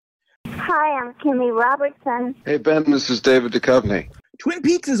Hi, I'm Kimmy Robertson. Hey, Ben, this is David Duchovny. Twin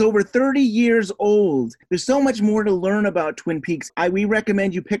Peaks is over 30 years old. There's so much more to learn about Twin Peaks. We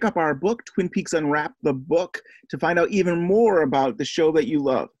recommend you pick up our book, Twin Peaks Unwrapped, the book, to find out even more about the show that you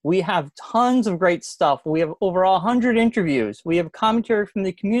love. We have tons of great stuff. We have over 100 interviews. We have commentary from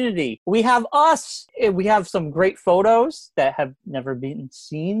the community. We have us. We have some great photos that have never been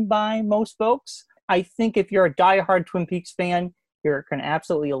seen by most folks. I think if you're a diehard Twin Peaks fan, you're going to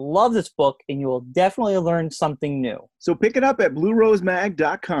absolutely love this book, and you will definitely learn something new. So pick it up at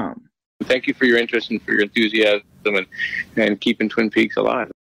bluerosemag.com. Thank you for your interest and for your enthusiasm and keeping Twin Peaks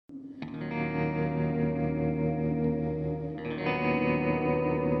alive.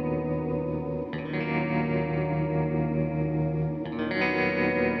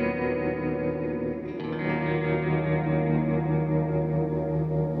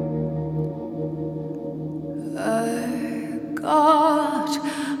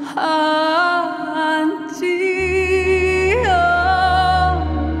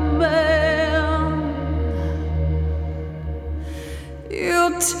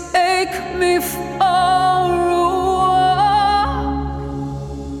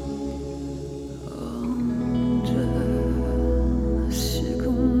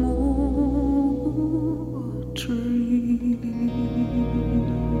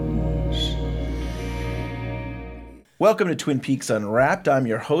 Welcome to Twin Peaks Unwrapped. I'm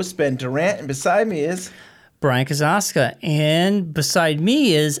your host, Ben Durant, and beside me is Brian Kazaska, and beside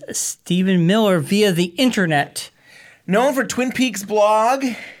me is Stephen Miller via the internet. known for Twin Peaks blog.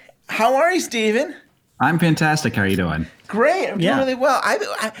 How are you, Stephen? I'm fantastic. How are you doing? Great. I'm doing really well. I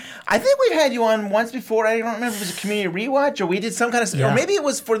think we've had you on once before. I don't remember if it was a community rewatch or we did some kind of, or maybe it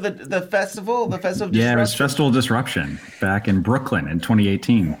was for the festival, the Festival of Disruption. Yeah, it was Festival of Disruption back in Brooklyn in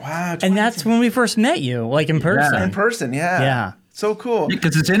 2018. Wow. And that's when we first met you, like in person. In person, yeah. Yeah. So cool.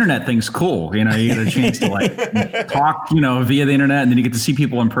 Because this internet thing's cool. You know, you get a chance to like talk, you know, via the internet, and then you get to see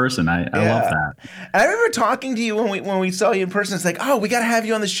people in person. I love that. And I remember talking to you when we saw you in person. It's like, oh, we got to have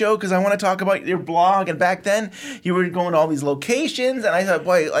you on the show because I want to talk about your blog. And back then, you were going to all these locations, and I thought,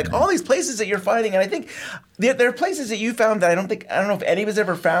 boy, like all these places that you're finding. And I think there are places that you found that I don't know if any of us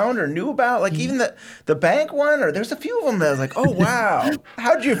ever found or knew about. Like even the bank one, or there's a few of them that I was like, oh wow,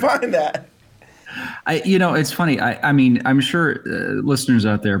 how'd you find that? It's funny. I mean, I'm sure listeners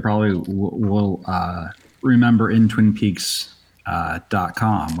out there probably will remember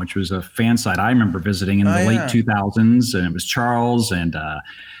InTwinPeaks.com, which was a fan site I remember visiting in the late 2000s, and it was Charles and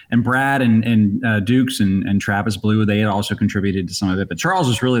Brad and Dukes and Travis Blue. They had also contributed to some of it, but Charles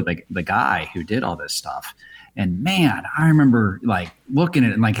was really like the guy who did all this stuff. And man, I remember like looking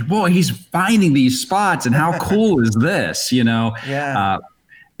at it and like, boy, he's finding these spots, and how cool is this? You know? Yeah.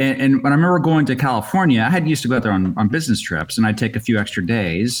 And when I remember going to California, I had used to go out there on business trips, and I'd take a few extra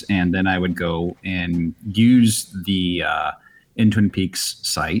days, and then I would go and use the In Twin Peaks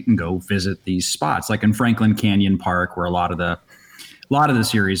site and go visit these spots, like in Franklin Canyon Park, where a lot of the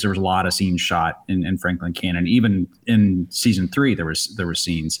series, there was a lot of scenes shot in Franklin Canyon. Even in season 3, there were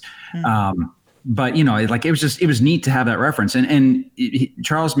scenes. But you know, like it was neat to have that reference. And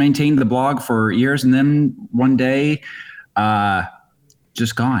Charles maintained the blog for years, and then one day,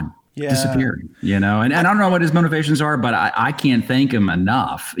 just gone, disappeared, you know, and I don't know what his motivations are, but I can't thank him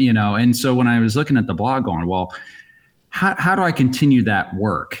enough, you know. And so when I was looking at the blog going, well, how do I continue that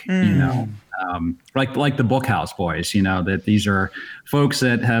work? You know, like the Bookhouse Boys, you know, that these are folks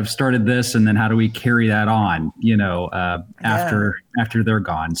that have started this, and then how do we carry that on, you know, after they're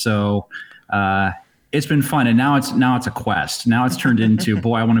gone. So, it's been fun, and now it's a quest. Now it's turned into,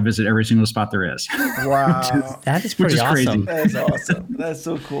 boy, I want to visit every single spot there is. Wow, that is pretty awesome. That's awesome. That's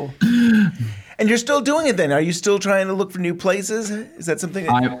so cool. And you're still doing it then? Are you still trying to look for new places? Is that something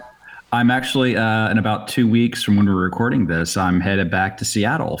that I'm actually in about 2 weeks from when we're recording this, I'm headed back to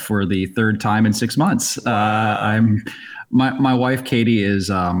Seattle for the third time in 6 months. My wife, Katie, is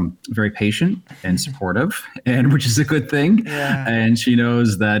very patient and supportive, and which is a good thing. Yeah. And she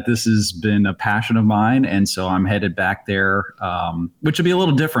knows that this has been a passion of mine. And so I'm headed back there, which will be a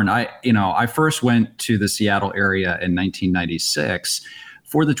little different. I first went to the Seattle area in 1996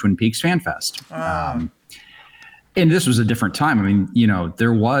 for the Twin Peaks Fan Fest. And this was a different time. I mean, you know,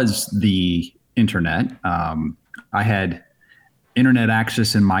 there was the internet. I had internet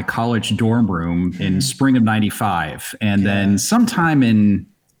access in my college dorm room in spring of 95. And then sometime in,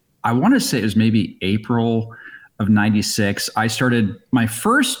 I want to say it was maybe April of 96, I started my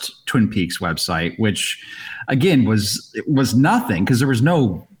first Twin Peaks website, which again was nothing because there was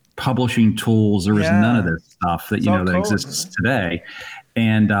no publishing tools. There was none of this stuff that, that exists today.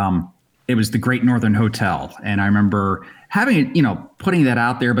 And it was the Great Northern Hotel. And I remember having it, putting that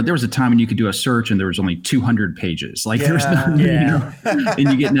out there, but there was a time when you could do a search and there was only 200 pages. Like there's no, and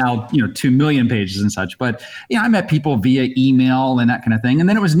you get now, 2 million pages and such. But I met people via email and that kind of thing. And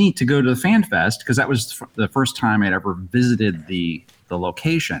then it was neat to go to the Fan Fest because that was the first time I'd ever visited the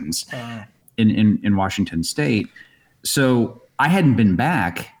locations in Washington State. So I hadn't been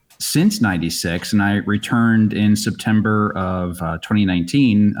back since 96, and I returned in September of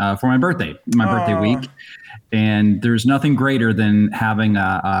 2019 for my birthday week. And there's nothing greater than having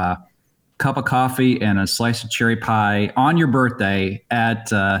a cup of coffee and a slice of cherry pie on your birthday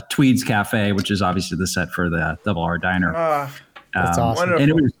at Tweed's Cafe, which is obviously the set for the Double R Diner. That's awesome.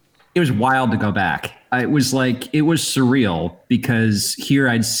 And it was wild to go back. It was surreal because here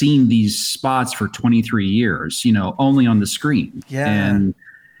I'd seen these spots for 23 years, only on the screen. Yeah. And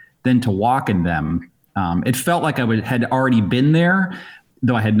then to walk in them, it felt like I had already been there,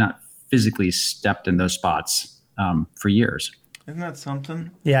 though I had not physically stepped in those spots for years. Isn't that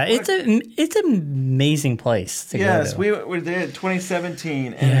something? Yeah, it's an amazing place to go to. we were there in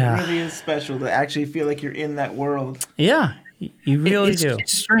 2017, and it really is special to actually feel like you're in that world. Yeah, you really do.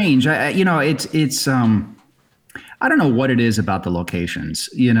 It's strange. It's I don't know what it is about the locations.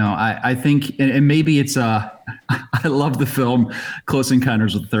 I think, and maybe it's I love the film Close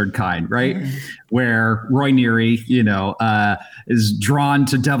Encounters of the Third Kind, right? Mm-hmm. Where Roy Neary, is drawn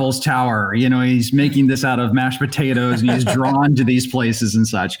to Devil's Tower. He's making this out of mashed potatoes, and he's drawn to these places and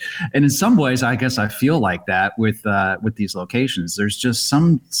such. And in some ways, I guess I feel like that with these locations. There's just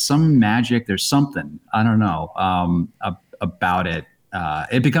some magic. There's something, I don't know, about it.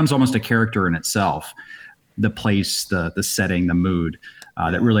 It becomes almost a character in itself. The place, the setting, the mood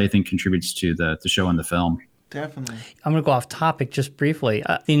that really, I think, contributes to the show and the film. Definitely. I'm going to go off topic just briefly.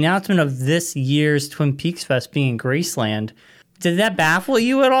 The announcement of this year's Twin Peaks Fest being in Graceland, did that baffle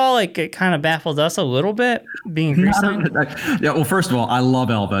you at all? Like, it kind of baffled us a little bit, being in Graceland? Yeah, well, first of all, I love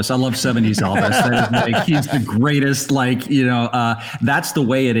Elvis. I love 70s Elvis. That is he's the greatest, that's the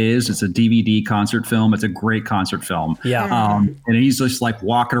way it is. It's a DVD concert film. It's a great concert film. Yeah. And he's just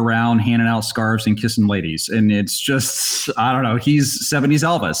walking around, handing out scarves and kissing ladies. And it's just, I don't know, he's 70s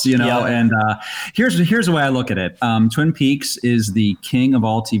Elvis, Yeah. And here's the way I look at it. Twin Peaks is the king of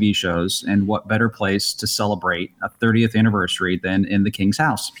all TV shows. And what better place to celebrate a 30th anniversary than in the King's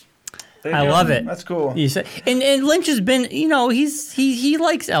house. I love it. That's cool. You said, and Lynch has been, he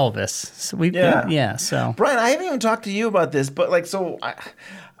likes Elvis. So so Brian, I haven't even talked to you about this, but I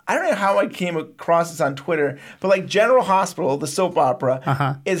don't know how I came across this on Twitter, but General Hospital, the soap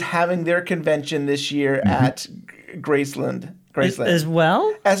opera, is having their convention this year at Graceland. As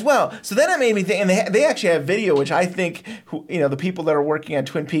well. So then it made me think, and they actually have video, which I think, the people that are working on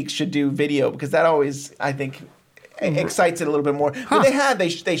Twin Peaks should do video, because that always, I think, excites it a little bit more. But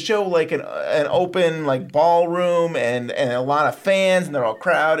they show an open ballroom and a lot of fans, and they're all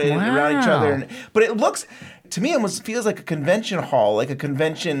crowded around each other. But it looks, to me, almost feels like a convention hall, like a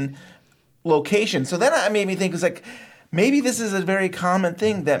convention location. So then it made me think, maybe this is a very common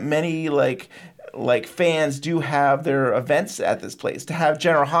thing that many fans do have their events at this place. To have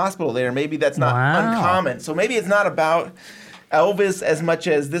General Hospital there, maybe that's not uncommon. So maybe it's not about Elvis as much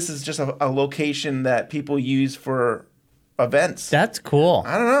as this is just a location that people use for events. That's cool.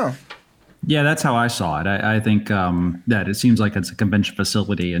 I don't know. Yeah, that's how I saw it. I think that it seems like it's a convention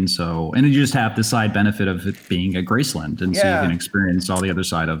facility, and you just have the side benefit of it being at Graceland, and so you can experience all the other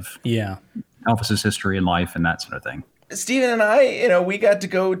side of Elvis's history and life and that sort of thing. Steven and I, we got to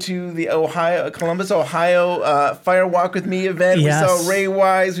go to the Columbus, Ohio Fire Walk With Me event. Yes. We saw Ray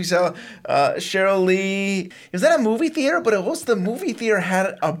Wise. We saw Cheryl Lee. Is that a movie theater? But the movie theater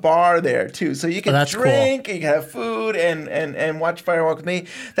had a bar there, too. So you can drink, cool. You can have food, and watch Fire Walk With Me.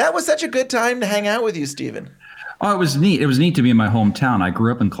 That was such a good time to hang out with you, Steven. Oh, it was neat. It was neat to be in my hometown. I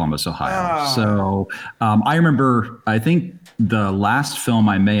grew up in Columbus, Ohio. Oh. So I remember, I think the last film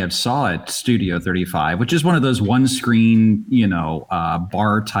I may have saw at Studio 35, which is one of those one screen,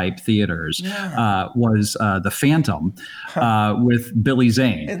 bar type theaters, was The Phantom with Billy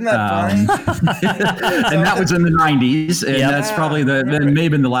Zane. Isn't that funny? And that was in the 90s. And that's probably that may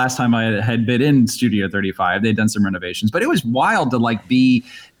have been the last time I had been in Studio 35. They'd done some renovations, but it was wild to be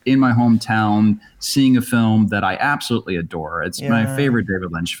in my hometown, seeing a film that I absolutely adore. It's my favorite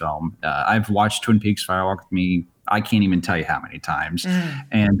David Lynch film. I've watched Twin Peaks Fire Walk With Me, I can't even tell you how many times.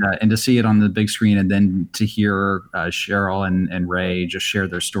 And to see it on the big screen, and then to hear Cheryl and Ray just share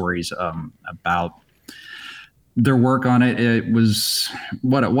their stories about their work on it, it was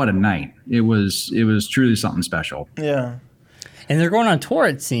what a night. It was truly something special. Yeah. And they're going on tour,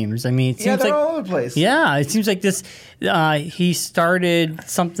 it seems. I mean, it seems they're like all over the place. Yeah, it seems like this. He started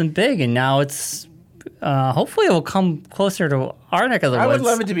something big, and now it's hopefully it will come closer to our neck of the woods. I would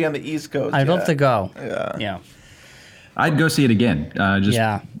love it to be on the East Coast. I'd love to go. Yeah. I'd go see it again.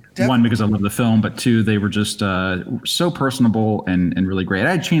 One, because I love the film, but two, they were just so personable and really great.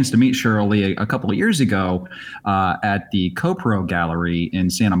 I had a chance to meet Cheryl Lee a couple of years ago at the CoPro Gallery in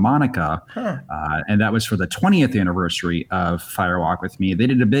Santa Monica, and that was for the 20th anniversary of Firewalk with Me. They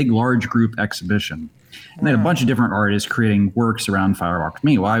did a big, large group exhibition. And they had a bunch of different artists creating works around Firewalk with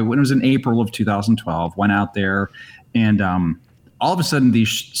Me. Well, when it was in April of 2012, went out there, and all of a sudden, these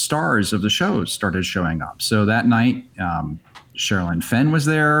stars of the shows started showing up. So that night, Sherilyn Fenn was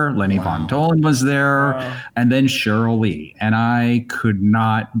there, Lenny Von Dolen was there, and then Cheryl Lee. And I could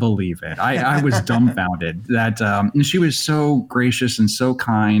not believe it. I was dumbfounded that and she was so gracious and so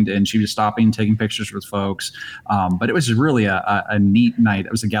kind, and she was stopping, taking pictures with folks. But it was really a neat night.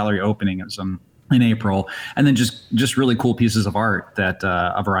 It was a gallery opening. It was in April. And then just really cool pieces of art that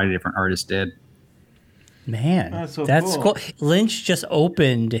a variety of different artists did. Man, that's cool. Lynch just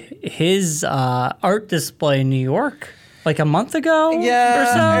opened his art display in New York like a month ago or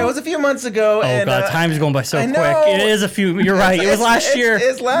so? It was a few months ago. Oh, God, time's going by so I quick. know. It is a few. You're right. It was last year.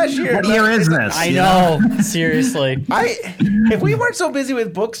 It's last year. What year is this? I know. Seriously. If we weren't so busy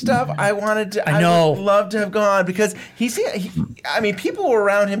with book stuff, I wanted to. I know. would love to have gone because people were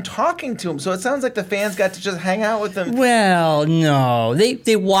around him talking to him, so it sounds like the fans got to just hang out with him. Well, no.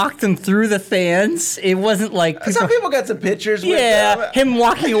 They walked him through the fans. It wasn't like Some people got some pictures with him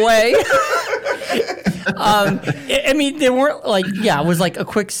walking away. I mean, they weren't like, it was like a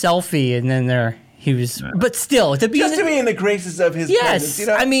quick selfie, and then he was, but still, to be in the graces of his presence, you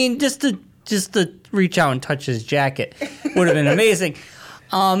know? I mean, just to reach out and touch his jacket would have been amazing.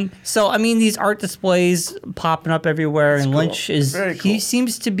 So I mean, these art displays popping up everywhere, and cool. Lynch is he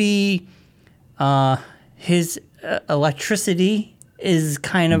seems to be his electricity is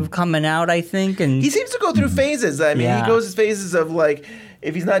kind of coming out, I think, and he seems to go through phases. I mean, he goes through phases of like,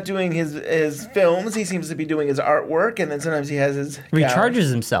 if he's not doing his films, he seems to be doing his artwork, and then sometimes he has his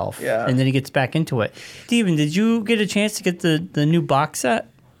recharges himself, and then he gets back into it. Steven, did you get a chance to get the new box set?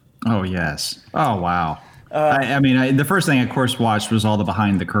 Oh yes. Oh wow. I mean, the first thing I, of course, watched was all the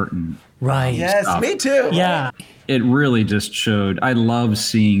behind the curtain. Right. Yes, stuff. Me too. Yeah. It really just showed. I love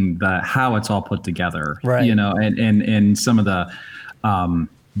seeing how it's all put together. Right. You know, and some of the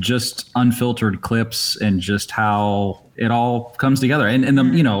just unfiltered clips and just how it all comes together. And the,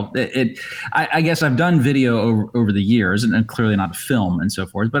 you know, I guess I've done video over the years, and clearly not a film and so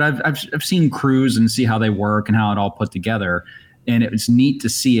forth, but I've seen crews and see how they work and how it all put together. And it was neat to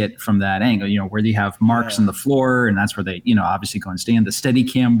see it from that angle, you know, where they have marks on the floor, and that's where they, you know, obviously go and stand, the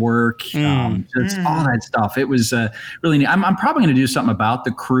Steadicam work, just all that stuff. It was really neat. I'm probably going to do something about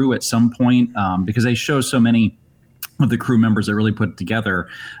the crew at some point because they show so many of the crew members that really put it together.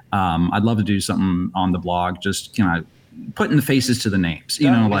 I'd love to do something on the blog, just, you know, putting the faces to the names,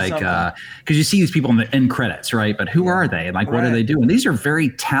 you know, like, because you see these people in the end credits, right? But who are they? Like, what are they doing? These are very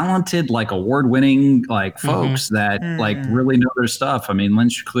talented, like award-winning, like folks that like really know their stuff. I mean,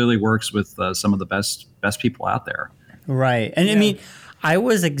 Lynch clearly works with some of the best people out there. Right. And I mean, I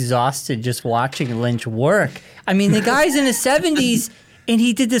was exhausted just watching Lynch work. I mean, the guy's in his 70s, and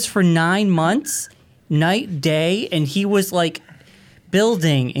he did this for 9 months, night, day, and he was like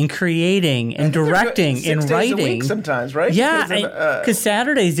building and creating and directing and writing. 6 days a week sometimes, right? Yeah, because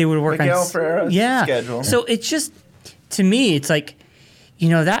Saturdays they would work Miguel on Ferrera's schedule. So it's just, to me, it's like, you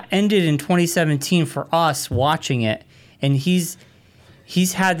know, that ended in 2017 for us watching it, and he's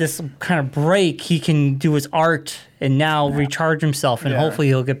had this kind of break. He can do his art and now recharge himself, and hopefully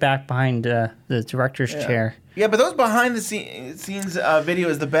he'll get back behind the director's chair. Yeah, but those behind the scenes video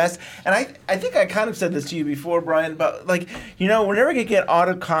is the best. And I think I kind of said this to you before, Brian, but like, you know, we're never going to get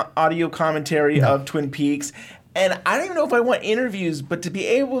audio commentary of Twin Peaks. And I don't even know if I want interviews, but to be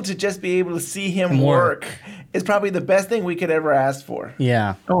able to see him work is probably the best thing we could ever ask for.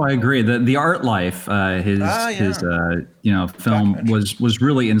 Yeah. Oh, I agree. The Art Life, his you know, film was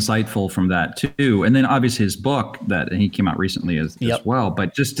really insightful from that too. And then obviously his book that he came out recently as well.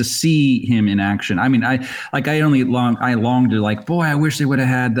 But just to see him in action, I mean, I longed to like, boy, I wish they would have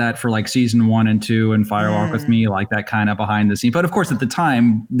had that for like season 1 and 2 and Firewalk with Me, like that kind of behind the scenes. But of course, at the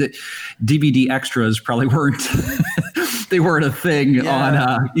time, the DVD extras probably weren't. They weren't a thing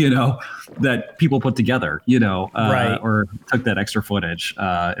on, you know, that people put together, you know, or took that extra footage.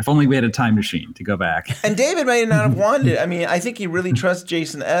 If only we had a time machine to go back. And David may not have wanted it. I mean, I think he really trusts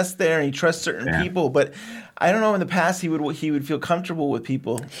Jason S. there, and he trusts certain people. But I don't know. In the past, he would feel comfortable with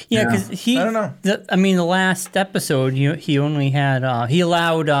people. Yeah, because I don't know. The last episode, he only had he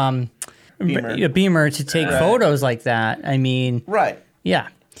allowed Beamer to take photos like that. I mean, right? Yeah,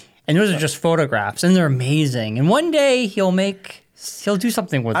 and those are just photographs, and they're amazing. And one day he'll do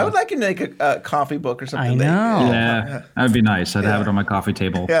something with them. I would like him to make a coffee book or something. I know. Yeah, that would be nice. I'd have it on my coffee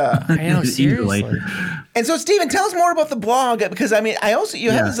table. Yeah, I know. Seriously. And so, Stephen, tell us more about the blog, because I mean,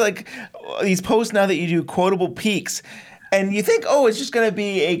 you have this like these posts now that you do quotable peaks. And you think, it's just going to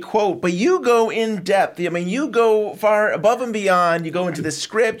be a quote, but you go in depth. I mean, you go far above and beyond. You go into the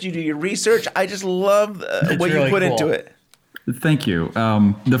script, you do your research. I just love what you put into it. Thank you.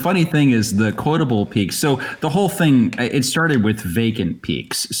 The funny thing is the quotable peaks. So the whole thing, it started with vacant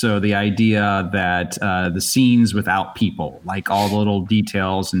peaks. So the idea that the scenes without people, like all the little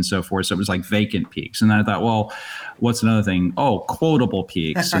details and so forth. So it was like vacant peaks. And then I thought, well, what's another thing? Oh, quotable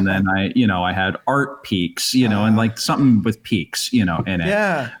peaks. And then I had art peaks, and like something with peaks, in it.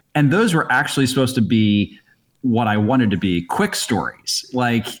 Yeah. And those were actually supposed to be what I wanted to be, quick stories,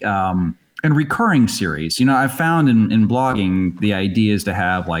 like, and recurring series. I found in blogging, the idea is to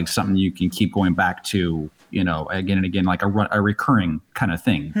have like something you can keep going back to, again and again, like a recurring kind of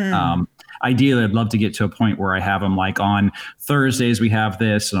thing. Ideally, I'd love to get to a point where I have them like on Thursdays we have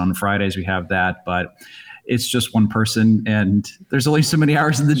this and on Fridays we have that, but it's just one person and there's only so many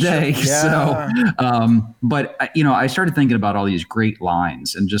hours in the day. Yeah. So, but I started thinking about all these great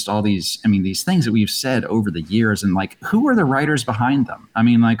lines and just all these things that we've said over the years, and like, who are the writers behind them? I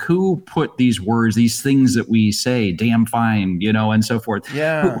mean, like, who put these words, these things that we say, damn fine, and so forth.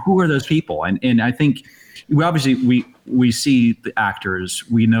 Yeah. Who are those people? And I think we see the actors,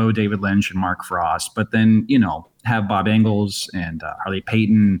 we know David Lynch and Mark Frost, but then, have Bob Engels and Harley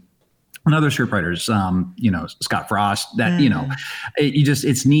Payton, and other scriptwriters, Scott Frost, that,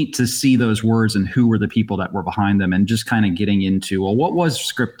 it's neat to see those words and who were the people that were behind them, and just kind of getting into, well, what was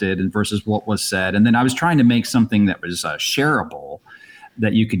scripted and versus what was said. And then I was trying to make something that was shareable,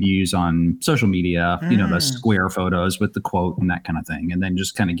 that you could use on social media, the square photos with the quote and that kind of thing. And then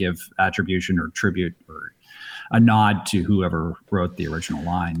just kind of give attribution or tribute or a nod to whoever wrote the original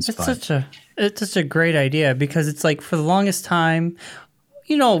lines. It's such a great idea, because it's like, for the longest time,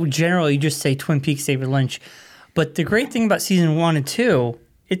 generally you just say Twin Peaks, David Lynch. But the great thing about season 1 and 2,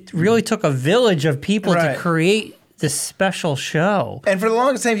 it really took a village of people to create this special show. And for the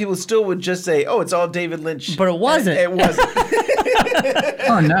longest time, people still would just say, it's all David Lynch. But it wasn't. It wasn't.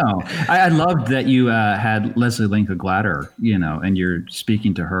 Oh, no. I loved that you had Leslie Linka Glatter, and you're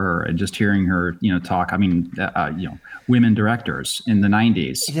speaking to her and just hearing her, talk. I mean, women directors in the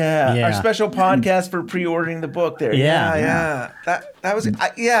 90s. Yeah. Our special podcast for pre-ordering the book there. Yeah. That was,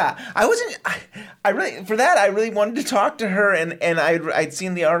 I really wanted to talk to her, and I'd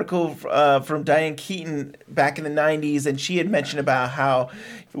seen the article from Diane Keaton back in the 90s, and she had mentioned about how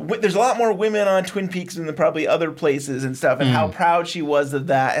there's a lot more women on Twin Peaks than probably other places and stuff, and how proud she was of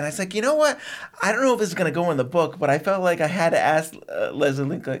that. And I was like, you know what? I don't know if this is going to go in the book, but I felt like I had to ask Leslie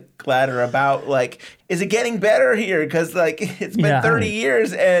Linka Glatter about, like, is it getting better here? Because, like, it's been 30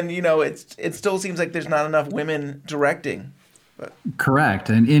 years, and, it still seems like there's not enough women directing. Correct.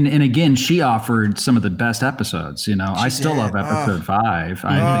 And again, she offered some of the best episodes. I still love episode 5.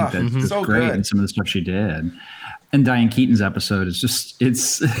 I think that's so great. And some of the stuff she did. And Diane Keaton's episode is just,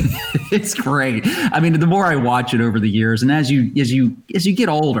 it's great. I mean, the more I watch it over the years, and as you get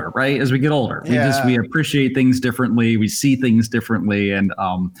older, right? As we get older, we appreciate things differently. We see things differently. And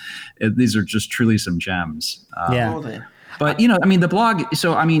these are just truly some gems. But, the blog,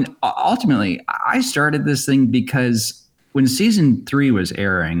 so, ultimately, I started this thing because when season 3 was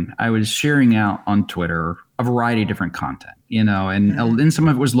airing, I was sharing out on Twitter a variety of different content, and some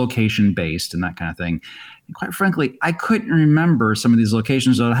of it was location based and that kind of thing. And quite frankly, I couldn't remember some of these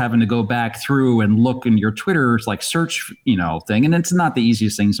locations without having to go back through and look in your Twitter's like search, thing. And it's not the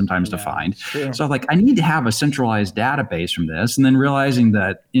easiest thing sometimes to find. Sure. So I need to have a centralized database from this. And then realizing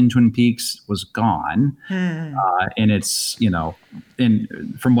that In Twin Peaks was gone, and it's,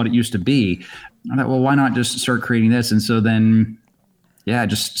 from what it used to be, I thought, well, why not just start creating this? And so then, I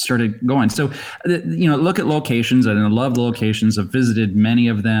just started going. So, look at locations, and I love the locations. I've visited many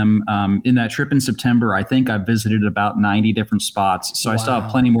of them. In that trip in September, I think I visited about 90 different spots. So I still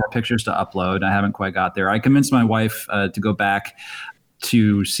have plenty more pictures to upload. I haven't quite got there. I convinced my wife to go back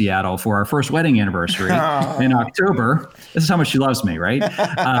to Seattle for our first wedding anniversary in October. This is how much she loves me, right?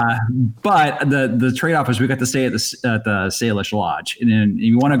 But the trade-off is we got to stay at the Salish Lodge. And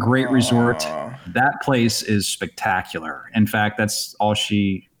you want a great resort, that place is spectacular. In fact, that's the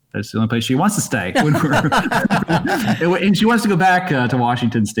only place she wants to stay. And she wants to go back to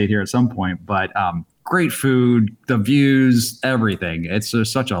Washington State here at some point. But great food, the views, everything. It's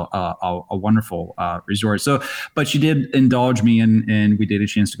just such a wonderful resort. So, but she did indulge me, and we did a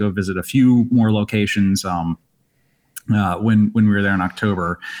chance to go visit a few more locations when we were there in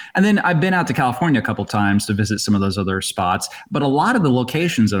October. And then I've been out to California a couple times to visit some of those other spots. But a lot of the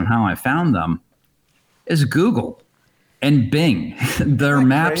locations and how I found them is Google and Bing, their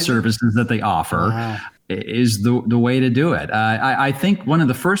map services that they offer. Is the way to do it. I think one of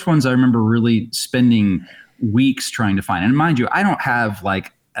the first ones I remember really spending weeks trying to find. And mind you, I don't have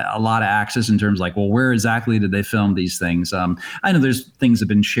like a lot of access in terms of like, well, where exactly did they film these things? I know there's things that have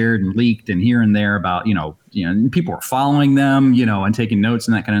been shared and leaked and here and there about, people are following them, and taking notes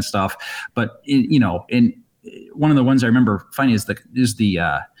and that kind of stuff. But, and one of the ones I remember finding is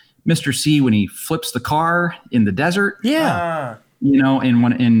the Mr. C when he flips the car in the desert. Yeah.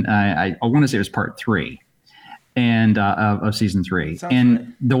 I want to say it was part 3 and of season 3. Sounds right.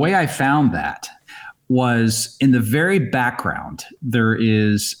 The way I found that was in the very background, there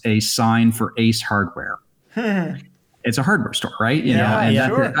is a sign for Ace Hardware. It's a hardware store, right?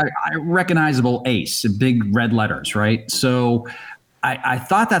 Sure. I recognizable Ace, big red letters, right? So I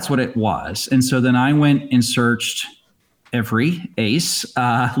thought that's what it was. And so then I went and searched every Ace,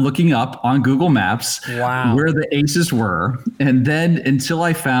 looking up on Google Maps where the Aces were. And then until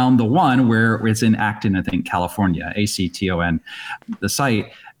I found the one where it's in Acton, I think, California, ACTON, the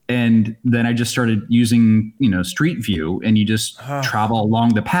site. And then I just started using, Street View, and you just travel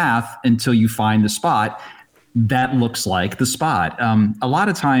along the path until you find the spot that looks like the spot. A lot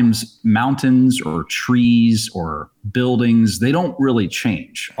of times mountains or trees or buildings, they don't really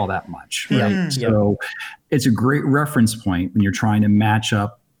change all that much, right? So it's a great reference point when you're trying to match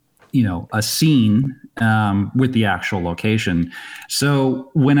up, a scene with the actual location. So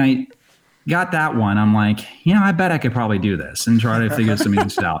when I got that one, I'm like, I bet I could probably do this and try to figure some of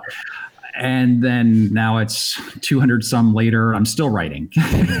this out. And then now it's 200 some later. I'm still writing.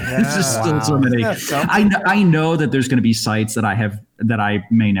 It's just still so many. I know that there's going to be sites that I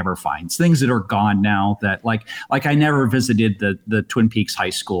may never find. It's things that are gone now. That like I never visited the Twin Peaks High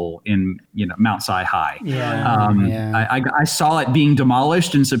School in Mount Si High. I saw it being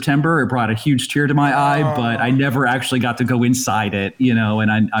demolished in September. It brought a huge tear to my eye, but I never actually got to go inside it.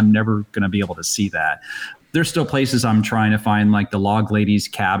 And I'm never going to be able to see that. There's still places I'm trying to find, like the Log Lady's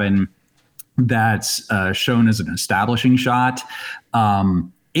cabin. That's shown as an establishing shot.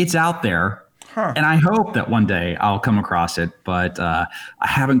 It's out there, and I hope that one day I'll come across it, but I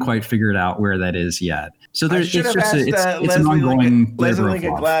haven't quite figured out where that is yet. So there's it's an ongoing Leslie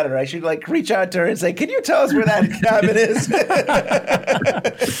Lincoln Glatter. I should reach out to her and say, "Can you tell us where that cabin is?"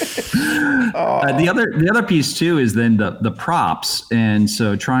 The other piece too is then the props, and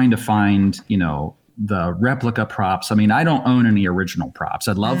so trying to find the replica props. I mean, I don't own any original props.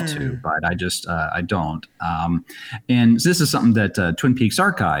 I'd love to, but I don't. And this is something that Twin Peaks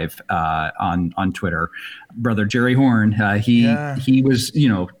Archive on Twitter, brother Jerry Horn, he was,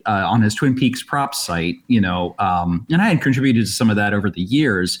 on his Twin Peaks props site, and I had contributed to some of that over the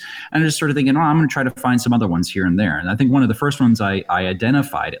years. And I just started thinking, I'm going to try to find some other ones here and there. And I think one of the first ones I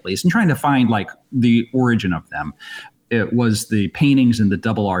identified, at least, and trying to find like the origin of them, it was the paintings in the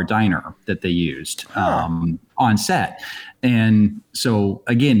Double R Diner that they used on set. And so,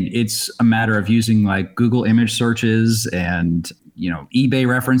 again, it's a matter of using like Google image searches and, eBay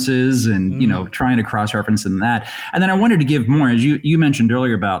references and, trying to cross-reference in that. And then I wanted to give more, as you mentioned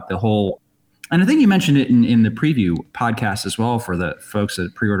earlier about the whole, and I think you mentioned it in the preview podcast as well for the folks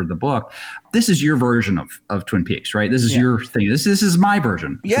that pre-ordered the book. This is your version of Twin Peaks, right? This is your thing. This is my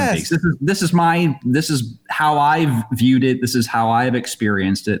version of Twin Peaks. This is how I've viewed it. This is how I've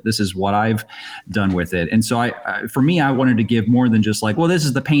experienced it. This is what I've done with it. And so for me, I wanted to give more than just like, well, this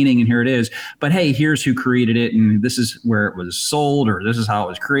is the painting and here it is. But hey, here's who created it, and this is where it was sold, or this is how it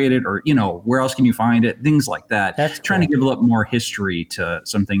was created, or where else can you find it? Things like that. That's trying to give a little more history to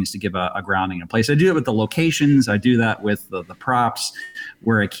some things to give a grounding in place. I do it with the locations. I do that with the props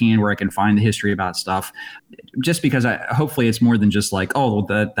where I can find the history about stuff, just because hopefully it's more than just like, oh,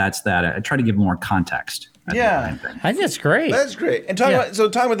 that's that. I try to give more context. I think that's great. That's great. And talking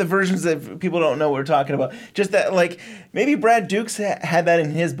about the versions that people don't know what we're talking about, just that, like, maybe Brad Dukes had that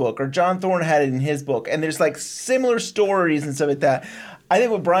in his book, or John Thorne had it in his book, and there's like similar stories and stuff like that. I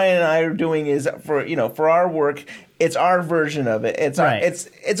think what Brian and I are doing is for our work, it's our version of it. It's right.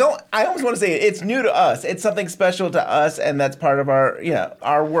 It's all, I almost want to say it's new to us. It's something special to us, and that's part of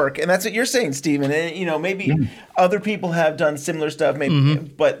our work. And that's what you're saying, Stephen. And maybe other people have done similar stuff, maybe,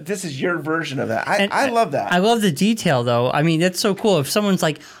 but this is your version of that. I love that. I love the detail, though. I mean, that's so cool. If someone's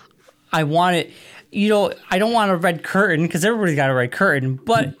like, I want it. I don't want a red curtain because everybody's got a red curtain,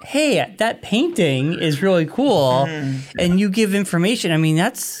 but hey, that painting is really cool, and you give information. I mean,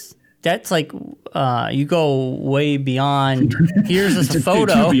 that's like you go way beyond. Here's a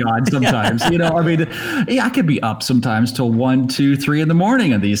photo. Too beyond sometimes, I mean, I could be up sometimes till 1, 2, 3 in the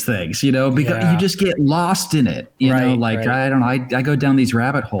morning of these things, because you just get lost in it. Right. I don't know. I go down these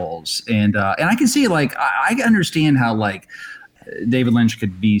rabbit holes, and I can see I understand how David Lynch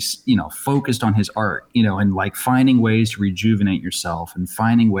could be, focused on his art, and finding ways to rejuvenate yourself and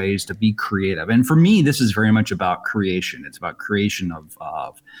finding ways to be creative. And for me, this is very much about creation. It's about creation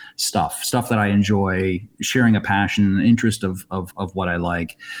of stuff that I enjoy, sharing a passion, an interest of what I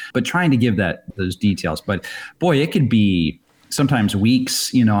like, but trying to give those details. But boy, it could be sometimes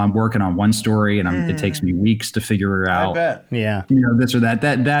weeks. I'm working on one story and it takes me weeks to figure out. I bet. Yeah. This or that.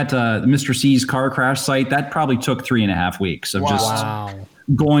 That Mr. C's car crash site, that probably took 3.5 weeks of just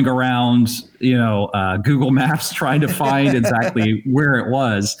going around, Google Maps trying to find exactly where it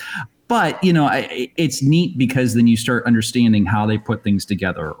was. But, it's neat because then you start understanding how they put things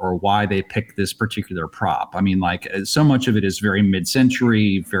together or why they pick this particular prop. I mean, so much of it is very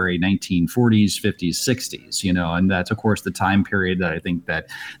mid-century, very 1940s, 50s, 60s, and that's, of course, the time period that I think that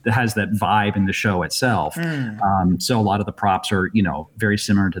has that vibe in the show itself. So a lot of the props are, very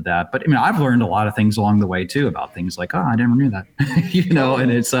similar to that. But, I mean, I've learned a lot of things along the way, too, about things like, I never knew that, and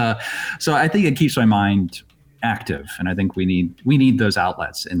it's so I think it keeps my mind active, and I think we need those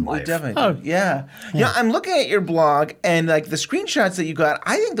outlets in life. We definitely do. Yeah. I'm looking at your blog and the screenshots that you got.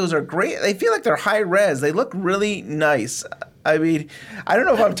 I think those are great. They feel like they're high res. They look really nice. I mean, I don't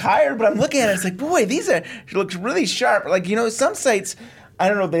know if I'm tired, but I'm looking at it. It's like, boy, it looks really sharp. Some sites, I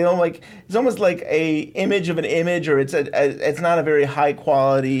don't know, they don't it's almost like a image of an image, or it's not a very high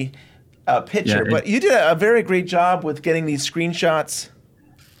quality picture. But you did a very great job with getting these screenshots.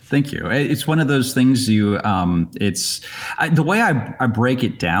 Thank you. It's one of those things the way I break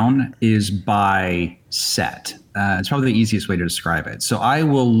it down is by set. It's probably the easiest way to describe it. So I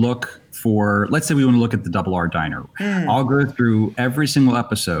will look for, let's say we want to look at the Double R Diner. I'll go through every single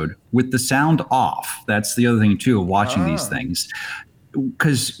episode with the sound off. That's the other thing too of watching these things.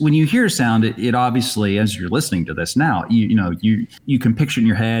 Because when you hear sound, it obviously, as you're listening to this now, you can picture it in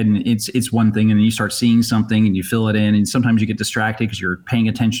your head, and it's one thing, and then you start seeing something and you fill it in, and sometimes you get distracted because you're paying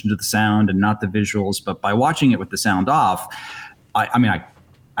attention to the sound and not the visuals. But by watching it with the sound off, I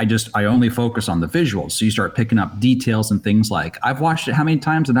only focus on the visuals. So you start picking up details and things like, I've watched it how many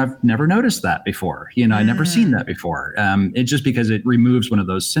times and I've never noticed that before. I've never seen that before. It's just because it removes one of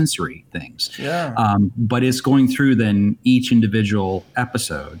those sensory things. Yeah. But it's going through then each individual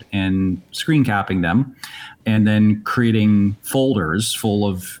episode and screen capping them, and then creating folders full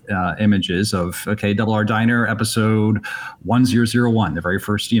of images of, Double R Diner episode 1001, the very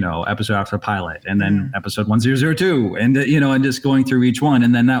first, episode after the pilot, and then episode 1002, and, and just going through each one.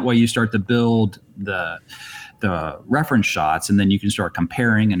 And then that way you start to build the reference shots, and then you can start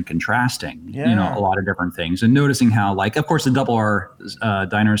comparing and contrasting, a lot of different things, and noticing how, of course, the Double R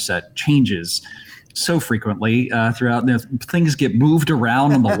Diner set changes so frequently throughout. Things get moved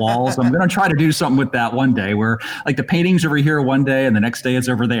around on the walls. I'm going to try to do something with that one day, where the painting's over here one day and the next day it's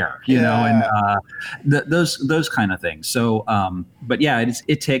over there, and those kind of things. So, but yeah,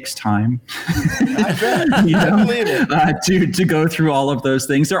 it takes time. I bet. I believe it. To go through all of those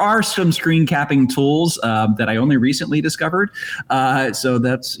things. There are some screen capping tools that I only recently discovered. So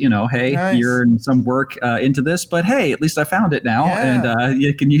that's, hey, nice. You're in some work into this, but hey, at least I found it now, and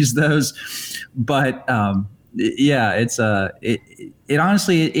you can use those. But it's it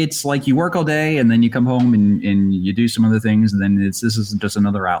honestly, it's like you work all day and then you come home and you do some other things, and then this is just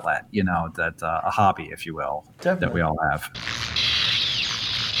another outlet, that a hobby, if you will, Definitely. That we all have.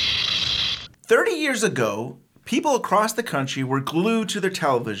 30 years ago, people across the country were glued to their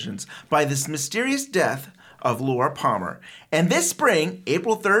televisions by this mysterious death of Laura Palmer. And this spring,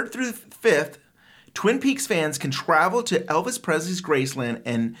 April 3rd through 5th, Twin Peaks fans can travel to Elvis Presley's Graceland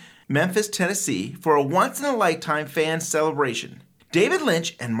in Memphis, Tennessee, for a once-in-a-lifetime fan celebration. David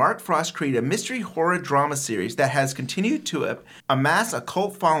Lynch and Mark Frost created a mystery horror drama series that has continued to amass a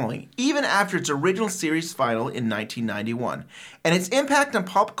cult following even after its original series final in 1991, and its impact on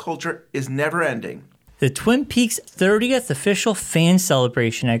pop culture is never-ending. The Twin Peaks 30th official fan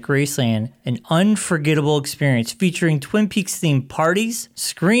celebration at Graceland, an unforgettable experience featuring Twin Peaks themed parties,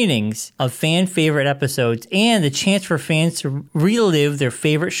 screenings of fan favorite episodes, and the chance for fans to relive their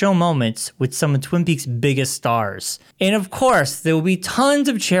favorite show moments with some of Twin Peaks' biggest stars. And of course, there will be tons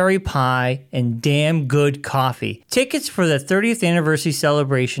of cherry pie and damn good coffee. Tickets for the 30th anniversary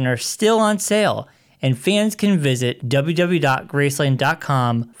celebration are still on sale, and fans can visit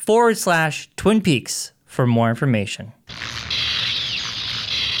www.graceland.com/Twin Peaks for more information.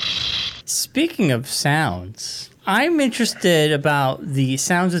 Speaking of sounds, I'm interested about the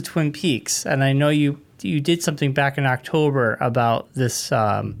sounds of Twin Peaks, and I know you did something back in October about this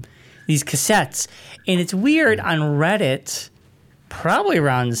these cassettes, and it's weird on Reddit. Probably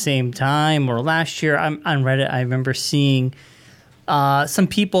around the same time or last year, on Reddit, I remember seeing some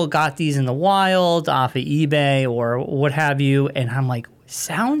people got these in the wild off of eBay or what have you, and I'm like,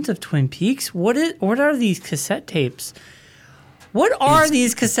 sounds of Twin Peaks? What are these cassette tapes? What are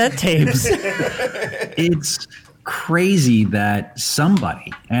these cassette tapes? It's crazy that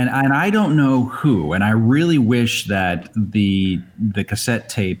somebody, and I don't know who, and I really wish that the cassette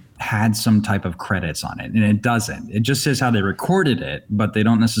tape had some type of credits on it, and it doesn't. It just says how they recorded it, but they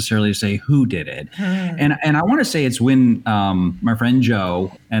don't necessarily say who did it. And I want to say it's when my friend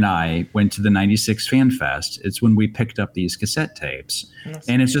Joe and I went to the 96 Fan Fest. It's when we picked up these cassette tapes.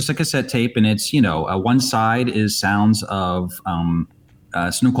 And it's just a cassette tape, and it's, one side is sounds of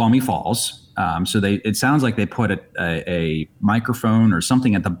Snoqualmie Falls. So it sounds like they put a microphone or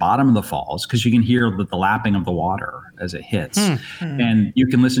something at the bottom of the falls, because you can hear the lapping of the water as it hits. And you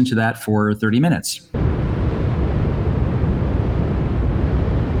can listen to that for 30 minutes.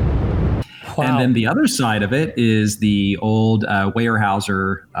 Wow. And then the other side of it is the old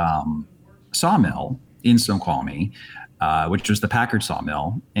Weyerhaeuser sawmill in Snoqualmie, which was the Packard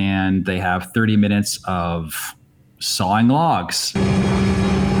sawmill. And they have 30 minutes of sawing logs.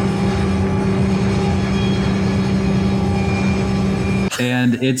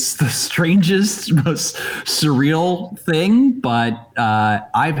 And it's the strangest, most surreal thing, but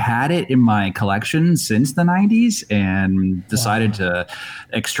I've had it in my collection since the 90s and decided to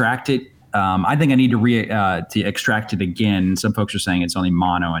extract it. I think I need to extract it again. Some folks are saying it's only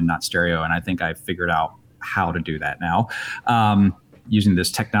mono and not stereo, and I think I figured out how to do that now using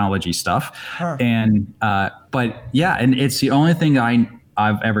this technology stuff. And but yeah, and it's the only thing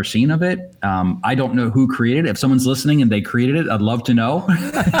I've ever seen of it. I don't know who created it. If someone's listening and they created it, I'd love to know,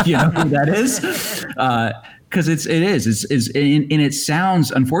 who that is. Because it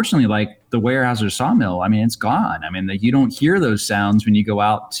sounds, unfortunately, like the Weyerhaeuser sawmill. I mean, it's gone. I mean, you don't hear those sounds when you go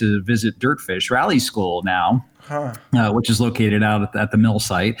out to visit Dirtfish Rally School now, which is located out at the mill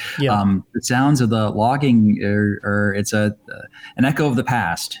site. Yeah. The sounds of the logging it's an echo of the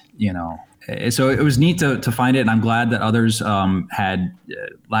past, So it was neat to find it, and I'm glad that others had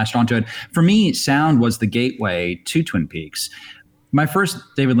latched onto it. For me, sound was the gateway to Twin Peaks. My first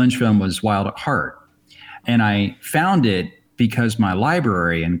David Lynch film was Wild at Heart, and I found it because my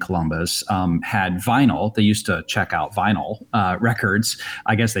library in Columbus had vinyl. They used to check out vinyl records.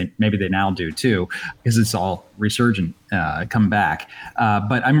 I guess maybe they now do too, because it's all resurgent, come back.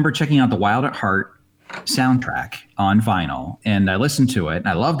 But I remember checking out the Wild at Heart soundtrack on vinyl, and I listened to it, and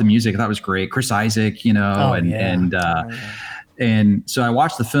I loved the music. I thought it was great. Chris Isaak, and so I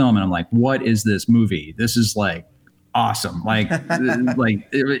watched the film, and I'm like, what is this movie? This is like awesome. Like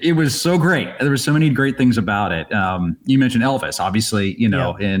it was so great. There were so many great things about it. You mentioned Elvis, obviously,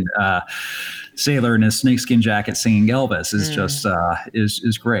 and Sailor in his snakeskin jacket singing Elvis is just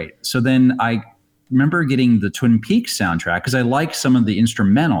is great. So then I remember getting the Twin Peaks soundtrack because I liked some of the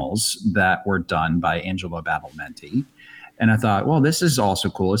instrumentals that were done by Angelo Badalamenti. And I thought, well, this is also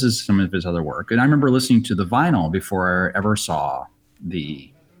cool. This is some of his other work. And I remember listening to the vinyl before I ever saw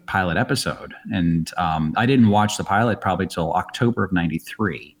the pilot episode. And I didn't watch the pilot probably till October of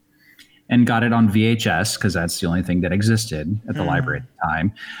 93 and got it on VHS because that's the only thing that existed at the library at the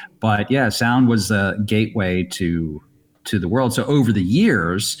time. But yeah, sound was the gateway to the world. So over the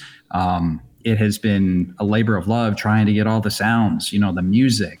years, it has been a labor of love trying to get all the sounds, the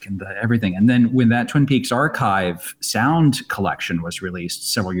music and everything. And then when that Twin Peaks Archive sound collection was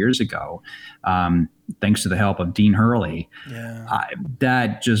released several years ago, thanks to the help of Dean Hurley,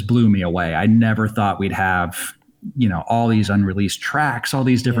 that just blew me away. I never thought we'd have, all these unreleased tracks, all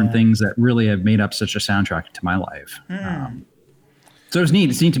these different things that really have made up such a soundtrack to my life. So it's neat.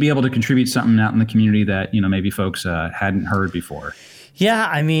 It's neat to be able to contribute something out in the community that, maybe folks hadn't heard before. Yeah,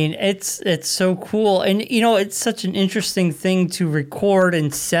 I mean, it's so cool. And, it's such an interesting thing to record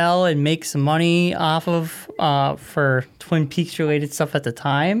and sell and make some money off of for Twin Peaks related stuff at the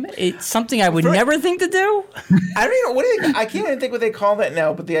time. It's something I would never think to do. I don't even, what do you think? I can't even think what they call that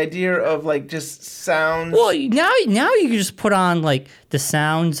now, but the idea of like just sounds. Well, now you can just put on like the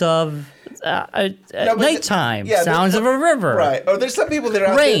sounds of nighttime, sounds of a river. Right. Or there's some people that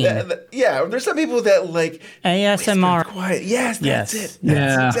are rain. Out there or there's some people that like ASMR. Quiet. Yes, that's it. Yeah.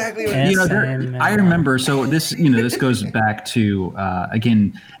 That's exactly what it is. I remember. So this, this goes back to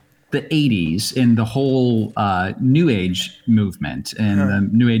again, the 80s and the whole New Age movement and the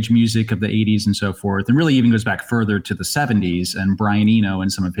New Age music of the 80s and so forth, and really even goes back further to the 70s and Brian Eno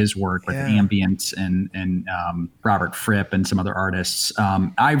and some of his work with ambient and Robert Fripp and some other artists.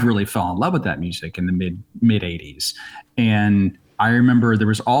 I really fell in love with that music in the mid 80s. And I remember there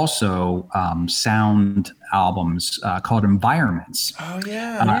was also sound albums called Environments. Oh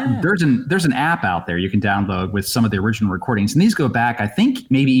yeah. There's an app out there you can download with some of the original recordings, and these go back, I think,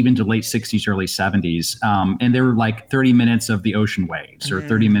 maybe even to late 60s, early 70s. And they were like 30 minutes of the ocean waves or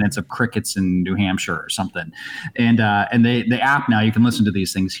 30 minutes of crickets in New Hampshire or something. And the app now, you can listen to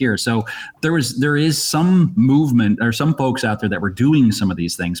these things here. So there is some movement or some folks out there that were doing some of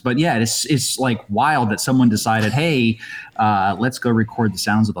these things. But yeah, it's like wild that someone decided, hey, let's go record the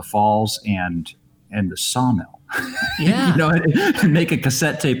sounds of the falls and the sawmill. Yeah. And make a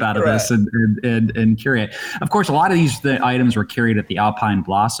cassette tape out of this and carry it. Of course, a lot of these items were carried at the Alpine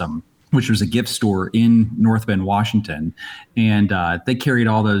Blossom, which was a gift store in North Bend, Washington. And they carried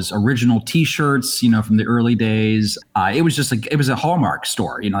all those original T-shirts, from the early days. It was a Hallmark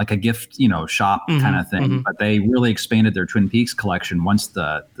store, like a gift, shop kind of thing. But they really expanded their Twin Peaks collection once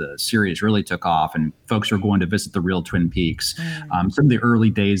the series really took off and folks were going to visit the real Twin Peaks. Some of the early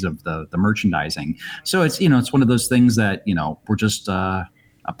days of the merchandising. So it's, it's one of those things that, we're just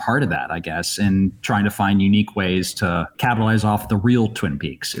a part of that, I guess, and trying to find unique ways to capitalize off the real Twin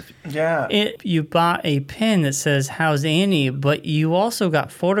Peaks. You bought a pin that says "How's Annie," but you also got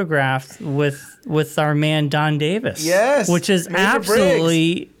photographed with our man Don Davis. Yes, which is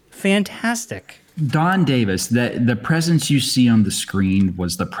absolutely fantastic. Don Davis, the presence you see on the screen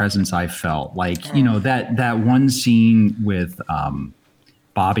was the presence I felt. Like, that one scene with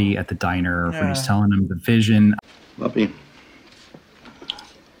Bobby at the diner when he's telling him the vision. Bobby,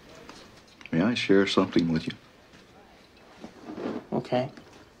 may I share something with you? Okay.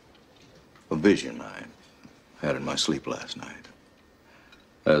 A vision I had in my sleep last night,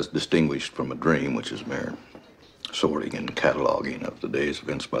 as distinguished from a dream, which is mere sorting and cataloging of the day's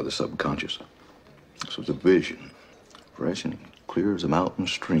events by the subconscious. This was a vision, fresh and clear as a mountain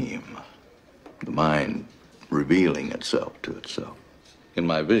stream, the mind revealing itself to itself. In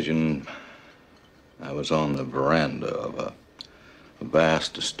my vision, I was on the veranda of a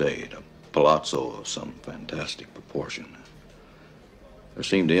vast estate, a palazzo of some fantastic proportion. There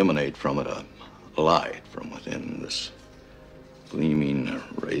seemed to emanate from it a light from within this gleaming,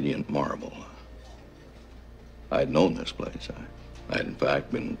 radiant marble. I had known this place. I had, in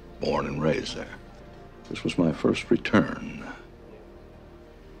fact, been born and raised there. This was my first return,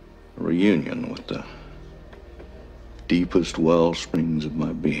 a reunion with the deepest well springs of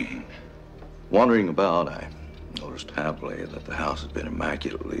my being. Wandering about, I noticed happily that the house had been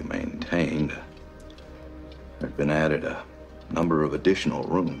immaculately maintained. There had been added a number of additional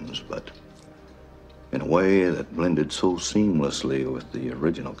rooms, but in a way that blended so seamlessly with the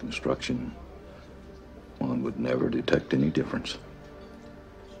original construction, one would never detect any difference.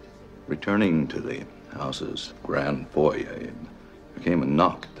 Returning to the house's grand foyer, there came a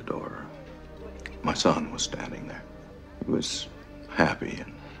knock at the door. My son was standing there. He was happy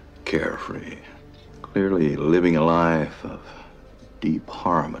and carefree, clearly living a life of deep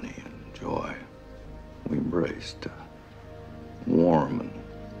harmony and joy. We embraced, a warm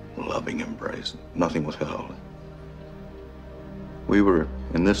and loving embrace, nothing withheld. We were,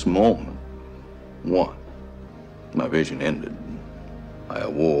 in this moment, one. My vision ended. I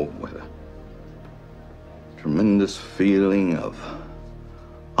awoke with a tremendous feeling of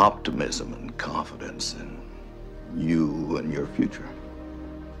optimism and confidence in you and your future.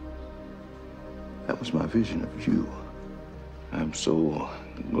 That was my vision of you. I'm so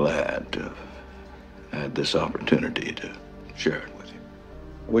glad to have had this opportunity to share it with you.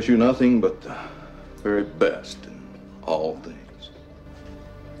 I wish you nothing but the very best in all things.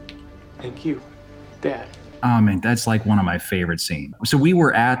 Thank you, Dad. Oh, man, that's like one of my favorite scenes. So we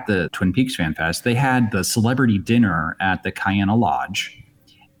were at the Twin Peaks Fan Fest. They had the celebrity dinner at the Cayena Lodge.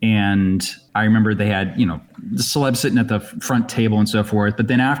 And I remember they had, the celebs sitting at the front table and so forth. But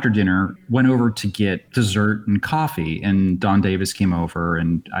then after dinner, went over to get dessert and coffee. And Don Davis came over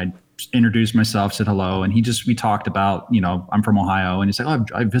and I introduced myself, said hello. And we talked about, I'm from Ohio. And he's like, oh,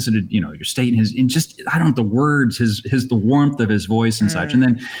 I visited, your state. And just, I don't know, the words, the warmth of his voice and such. And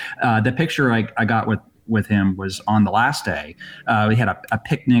then the picture I got with him was on the last day. We had a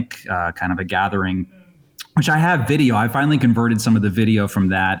picnic, kind of a gathering, which I have video. I finally converted some of the video from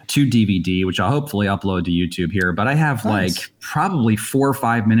that to DVD, which I'll hopefully upload to YouTube here. But I have like probably 4 or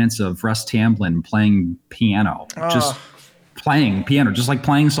 5 minutes of Russ Tamblyn playing piano, just playing piano, just like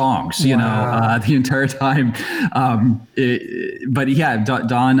playing songs, you know, the entire time. But yeah,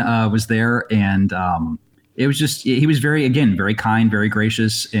 Don was there, and it was just, he was very kind, very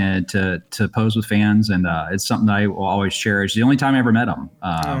gracious, and to pose with fans. And it's something that I will always cherish. The only time I ever met him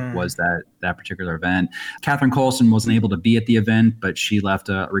was that particular event. Catherine Coulson wasn't able to be at the event, but she left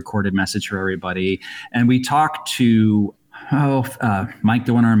a recorded message for everybody. And we talked to Mike,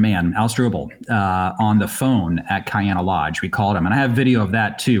 the one-armed man, Al Strobel, on the phone at Kiana Lodge. We called him, and I have video of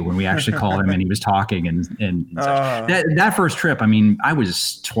that too, when we actually called him and he was talking and such. That first trip, I mean, I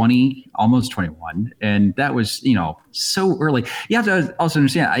was 20, almost 21, and that was, you know, so early. You have to also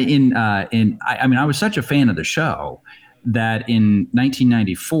understand, I was such a fan of the show that in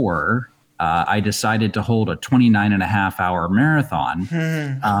 1994, I decided to hold a 29.5-hour marathon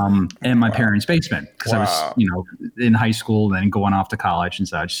in my parents' basement, because I was, you know, in high school and then going off to college and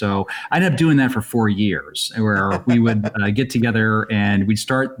such. So I ended up doing that for 4 years, where we would get together and we'd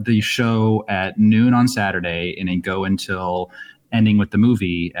start the show at noon on Saturday and then go until ending with the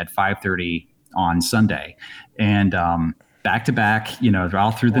movie at 5:30 on Sunday. And back to back, you know, all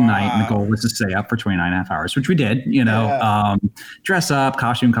through the night. And the goal was to stay up for 29.5 hours, which we did, you know, dress up,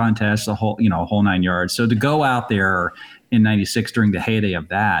 costume contest, the whole 9 yards. So to go out there in 96 during the heyday of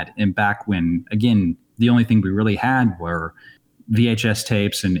that, and back when, again, the only thing we really had were VHS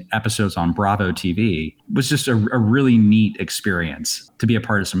tapes and episodes on Bravo TV, was just a really neat experience to be a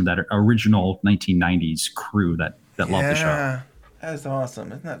part of some of that original 1990s crew that loved the show. That's awesome.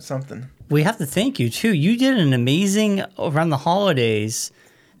 Isn't that something? We have to thank you, too. You did an amazing, around the holidays,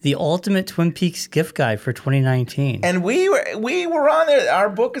 the ultimate Twin Peaks gift guide for 2019. And we were on there. Our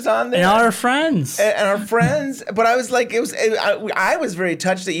book is on there. And our friends. And our friends. But I was like, I was very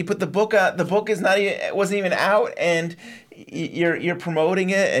touched that you put the book out. The book wasn't even out, and you're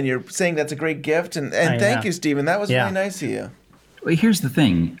promoting it, and you're saying that's a great gift. And thank you, Stephen. That was really nice of you. Well, here's the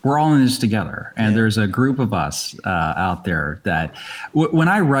thing. We're all in this together, and there's a group of us out there that when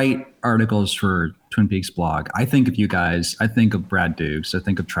I write articles for Twin Peaks blog, I think of you guys. I think of Brad Dukes. I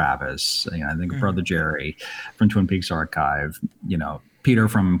think of Travis. You know, I think of Brother Jerry from Twin Peaks Archive. You know, Peter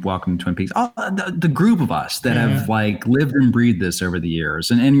from Welcome to Twin Peaks. The group of us that have like lived and breathed this over the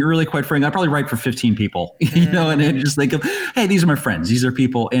years. And you're really, quite frank, I probably write for 15 people, you know, and just think of, hey, these are my friends. These are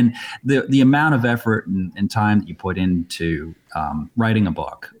people. And the amount of effort and time that you put into writing a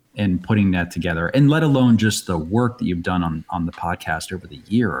book and putting that together, and let alone just the work that you've done on the podcast over the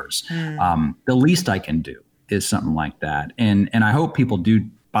years, the least I can do is something like that. And I hope people do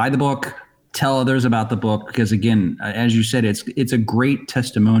buy the book, tell others about the book, because again, as you said, it's a great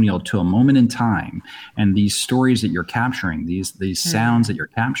testimonial to a moment in time, and these stories that you're capturing, these sounds that you're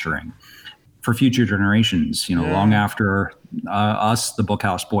capturing for future generations, you know, long after us, the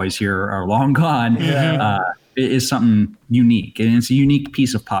Bookhouse boys here, are long gone. Is something unique, and it's a unique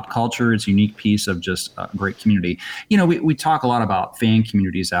piece of pop culture. It's a unique piece of just a great community. You know, we talk a lot about fan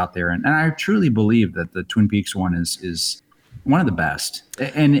communities out there, and I truly believe that the Twin Peaks one is one of the best.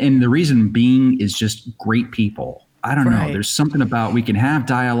 And the reason being is just great people. I don't know. There's something about, we can have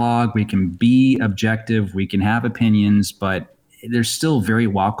dialogue, we can be objective, we can have opinions, but they're still very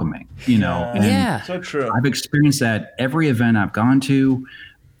welcoming, you know? And so true. I've experienced that every event I've gone to.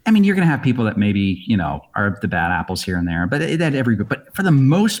 I mean, you're going to have people that maybe, you know, are the bad apples here and there, but but for the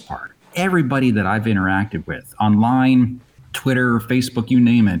most part, everybody that I've interacted with online, Twitter, Facebook, you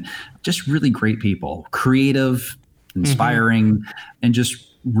name it, just really great people, creative, inspiring, and just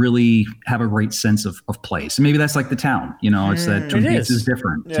really have a great sense of place. And maybe that's like the town, you know, it's that Twin Peaks is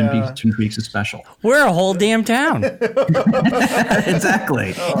different. Twin Peaks is special. We're a whole damn town.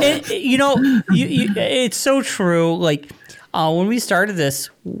 Exactly. You know, it's so true. Like, when we started this,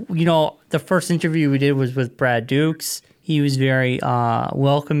 you know, the first interview we did was with Brad Dukes. He was very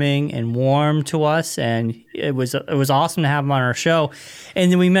welcoming and warm to us, and it was awesome to have him on our show.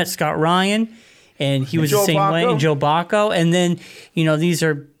 And then we met Scott Ryan, and he was the same way, and Joe Bacco. And then, you know, these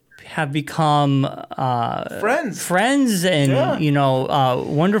have become friends and, you know,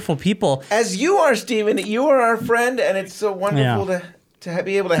 wonderful people. As you are, Stephen. You are our friend, and it's so wonderful to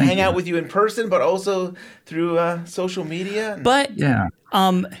be able to hang out with you in person, but also through social media. But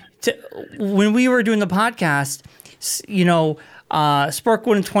when we were doing the podcast, you know, Spark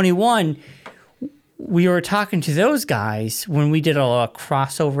 1 and 21, we were talking to those guys when we did a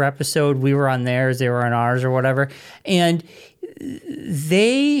crossover episode. We were on theirs, they were on ours, or whatever, and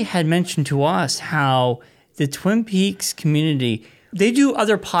they had mentioned to us how the Twin Peaks community, they do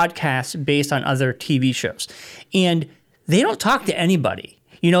other podcasts based on other TV shows, and they don't talk to anybody.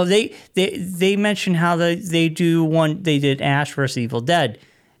 You know, they mentioned how they do one. They did Ash vs. Evil Dead,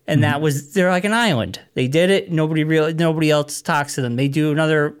 and they're like an island. They did it. Nobody else talks to them. They do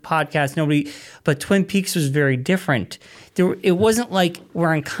another podcast. But Twin Peaks was very different. It wasn't like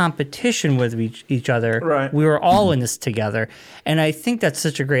we're in competition with each other. Right. We were all in this together, and I think that's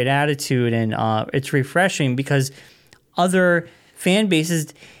such a great attitude, and it's refreshing because other fan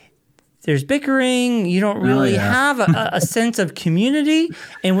bases, there's bickering. You don't really have a sense of community,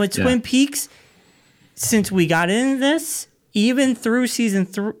 and with Twin Peaks, since we got into this, even through season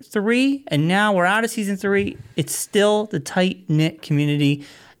 3, and now we're out of season 3, it's still the tight-knit community,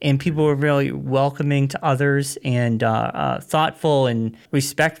 and people are really welcoming to others and thoughtful and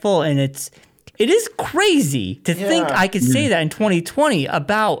respectful, and it is crazy to think I could say that in 2020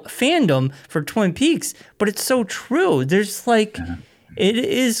 about fandom for Twin Peaks, but it's so true. There's like...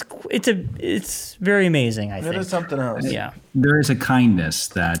 It's very amazing, I think. It is something else. Yeah. There is a kindness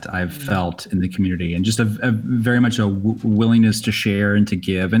that I've felt in the community, and just a very much a willingness to share and to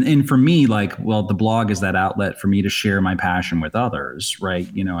give. And for me, the blog is that outlet for me to share my passion with others, right?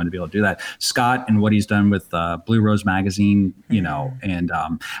 And to be able to do that. Scott and what he's done with Blue Rose Magazine, and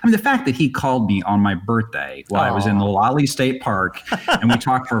the fact that he called me on my birthday while I was in the Lolly State Park, and we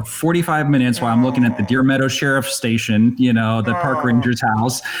talked for 45 minutes while I'm looking at the Deer Meadow Sheriff Station, the park ranger's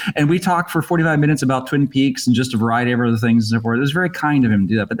house, and we talked for 45 minutes about Twin Peaks and just a variety of other things. And so forth. It was very kind of him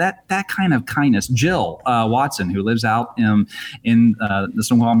to do that. But that kind of kindness, Jill Watson, who lives out in the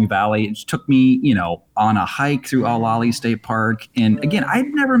Snoqualmie Valley, took me, on a hike through Olali State Park. And again, I'd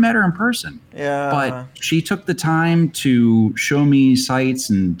never met her in person. Yeah. But she took the time to show me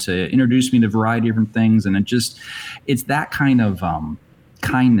sights and to introduce me to a variety of different things. And it's that kind of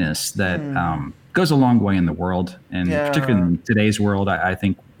kindness that goes a long way in the world. And particularly in today's world, I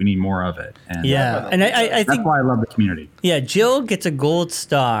think we need more of it. And and I think that's why I love the community. Yeah, Jill gets a gold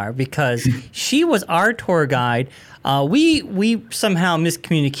star because she was our tour guide. We somehow missed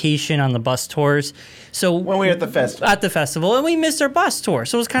communication on the bus tours. So when we were at the festival, and we missed our bus tour,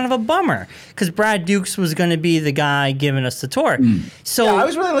 so it was kind of a bummer because Brad Dukes was going to be the guy giving us the tour. So I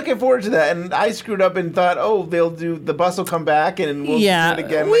was really looking forward to that, and I screwed up and thought, the bus will come back and we'll do it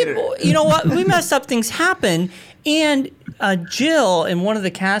again later. You know what? We messed up. Things happen. And Jill and one of the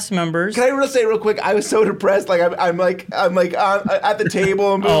cast members. Can I just say real quick? I was so depressed. Like I'm at the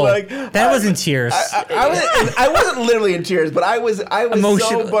table and that was in tears. I wasn't literally in tears, but I was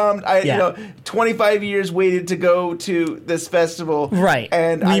so bummed. 25 years waited to go to this festival. Right.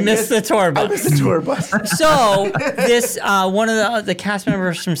 And we missed the tour bus. I missed the tour bus. So this one of the cast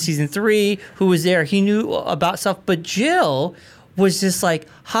members from season 3 who was there, he knew about stuff, but Jill was just like,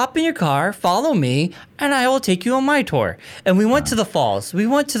 hop in your car, follow me, and I will take you on my tour. And we went to the falls. We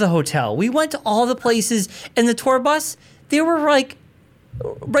went to the hotel. We went to all the places. And the tour bus, they were like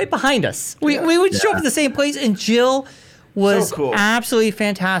right behind us. We would show up at the same place. And Jill was so cool. Absolutely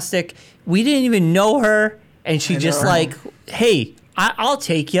fantastic. We didn't even know her. And she just like, hey, I'll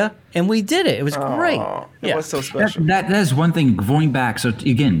take you. And we did it. It was great. It was so special. That is one thing going back. So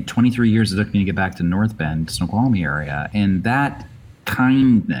again, 23 years it took me to get back to North Bend, Snoqualmie area. And that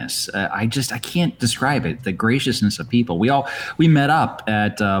kindness, I can't describe it. The graciousness of people. We met up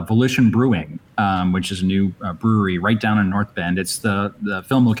at Volition Brewing, which is a new brewery right down in North Bend. It's the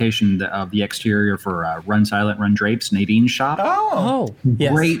film location of the exterior for Run Silent, Run Drapes, Nadine's shop.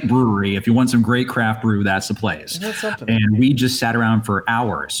 Yes. Great brewery. If you want some great craft brew, that's the place. And we just sat around for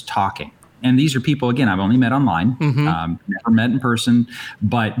hours talking. And these are people, again, I've only met online, never met in person,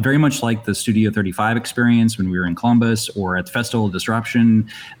 but very much like the Studio 35 experience when we were in Columbus or at the Festival of Disruption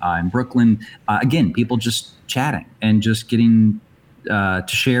in Brooklyn. Again, people just chatting and just getting to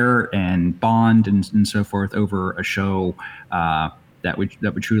share and bond and so forth over a show that we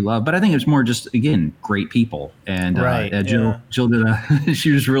truly love. But I think it's more just, again, great people. And Jill did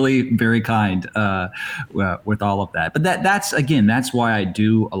she was really very kind with all of that. But that's why I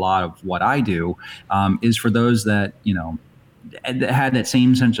do a lot of what I do, is for those that, that had that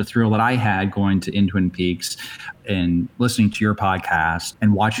same sense of thrill that I had going to In Twin Peaks and listening to your podcast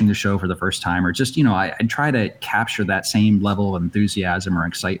and watching the show for the first time, or just, I try to capture that same level of enthusiasm or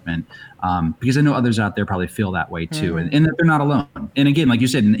excitement, because I know others out there probably feel that way too, and that they're not alone. And again, like you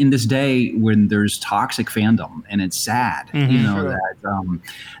said, in this day when there's toxic fandom and it's sad,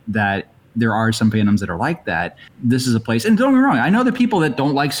 that there are some fandoms that are like that. This is a place, and don't get me wrong, I know the people that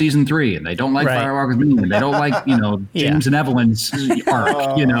don't like season 3 and they don't like Firewalker's Moon and they don't like, James and Evelyn's arc,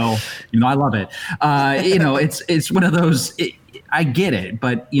 I love it. It's one of those, I get it,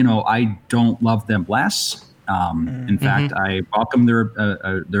 but I don't love them less. In fact, I welcome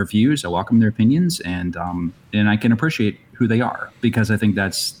their views, I welcome their opinions, and I can appreciate who they are, because I think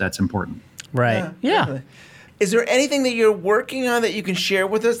that's important. Right. Yeah. Is there anything that you're working on that you can share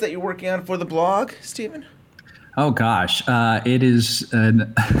with us that you're working on for the blog, Stephen? Oh gosh, it is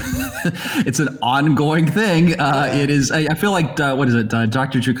it's an ongoing thing. It is. I feel like what is it?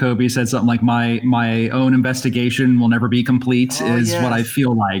 Dr. Jacoby said something like my own investigation will never be complete. What I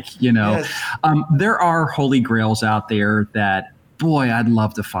feel like. Yes. There are holy grails out there that, boy, I'd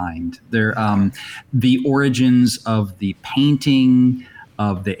love to find. There, the origins of the painting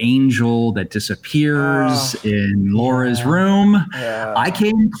of the angel that disappears in Laura's room. Yeah. I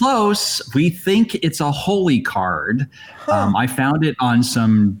came close. We think it's a holy card. I found it on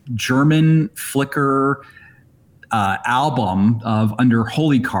some German Flickr album of under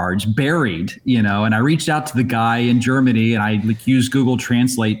holy cards buried, and I reached out to the guy in Germany and I used Google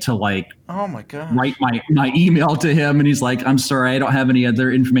Translate to oh my God, write my email to him, and he's like, I'm sorry, I don't have any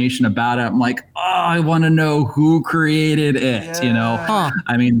other information about it. I'm like, I want to know who created it.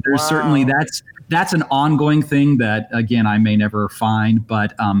 I mean, there's certainly that's an ongoing thing that, again, I may never find,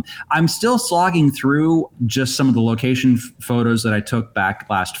 but I'm still slogging through just some of the location photos that I took back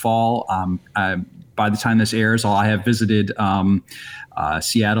last fall. By the time this airs, I have visited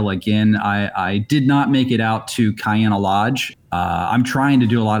Seattle again. I did not make it out to Cayenne Lodge. I'm trying to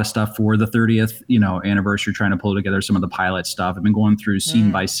do a lot of stuff for the 30th, anniversary, trying to pull together some of the pilot stuff. I've been going through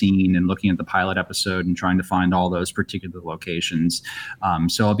scene by scene and looking at the pilot episode and trying to find all those particular locations.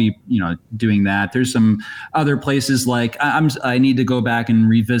 So I'll be, doing that. There's some other places like I need to go back and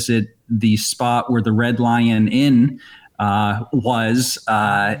revisit the spot where the Red Lion Inn was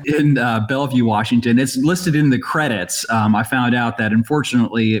in Bellevue, Washington. It's listed in the credits. I found out that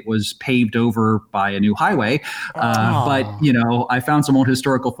unfortunately it was paved over by a new highway. But, I found some old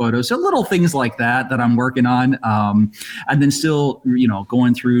historical photos. So little things like that I'm working on. And then still,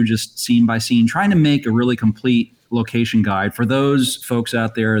 going through just scene by scene, trying to make a really complete location guide for those folks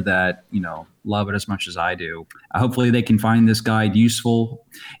out there that, love it as much as I do. Hopefully they can find this guide useful.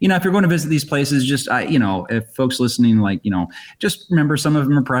 If you're going to visit these places, just, if folks listening, just remember some of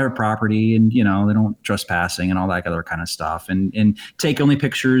them are private property and, they don't trespassing and all that other kind of stuff, and take only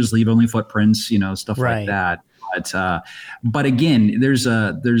pictures, leave only footprints, stuff like that. But again, there's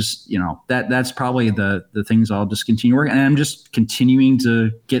that's probably the things I'll just continue working, and I'm just continuing to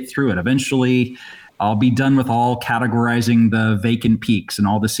get through it. Eventually I'll be done with all categorizing the vacant peaks and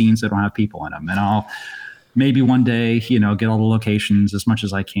all the scenes that don't have people in them. And I'll maybe one day, get all the locations as much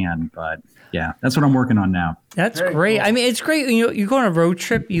as I can. But yeah, that's what I'm working on now. That's very great. Cool. I mean, it's great. You go on a road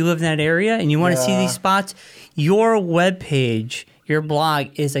trip, you live in that area and you want to see these spots. Your webpage, your blog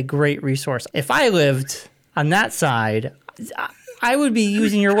is a great resource. If I lived on that side, I would be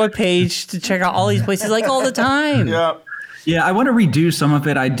using your webpage to check out all these places all the time. Yeah. Yeah, I want to redo some of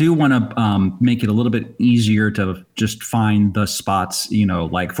it. I do want to make it a little bit easier to just find the spots,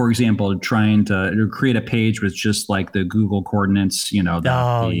 for example, trying to create a page with just the Google coordinates,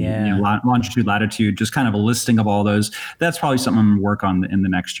 longitude, latitude, just kind of a listing of all those. That's probably something I'm going to work on in the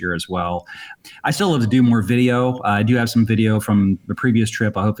next year as well. I still love to do more video. I do have some video from the previous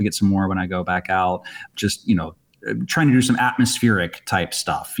trip. I hope to get some more when I go back out. Just, trying to do some atmospheric type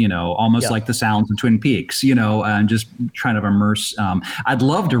stuff, almost like the sounds of Twin Peaks, and just trying to immerse. I'd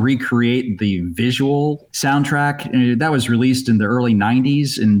love to recreate the visual soundtrack that was released in the early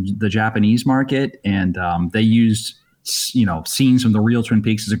 90s in the Japanese market. And they used, scenes from the real Twin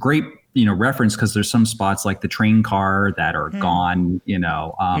Peaks. It's a great reference because there's some spots like the train car that are gone,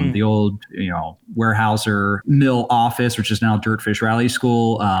 the old, Weyerhaeuser mill office, which is now Dirtfish Rally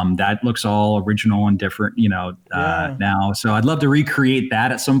School. That looks all original and different, now. So I'd love to recreate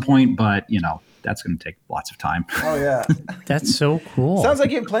that at some point, but, that's going to take lots of time. Oh, yeah. That's so cool. Sounds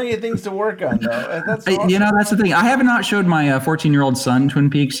like you have plenty of things to work on, though. That's awesome. That's the thing. I have not showed my 14-year-old son Twin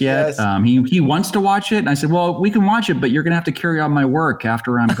Peaks yet. Yes. He wants to watch it. And I said, well, we can watch it, but you're going to have to carry on my work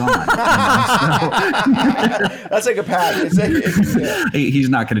after I'm gone. That's like a package. He's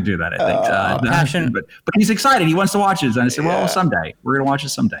not going to do that, I think. Passion. But he's excited. He wants to watch it. And I said, well, someday. We're going to watch it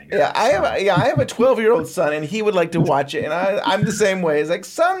someday. Yeah, I have a 12-year-old son, and he would like to watch it. And I'm the same way. It's like,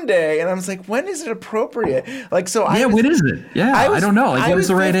 someday. And I was like, when is it appropriate? When is it? Yeah, I don't know. What is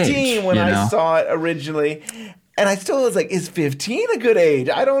the right age? I was 15 when I saw it originally, and I still was like, is 15 a good age?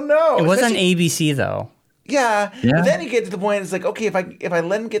 I don't know. It was on ABC though. Yeah, but then you get to the point. It's like, okay, if I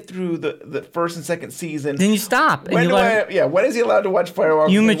let him get through the first and second season, then you stop. When is he allowed to watch Firewalk?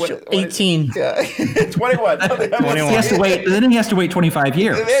 You mature 18. 21. 21. He has to wait. Then he has to wait 25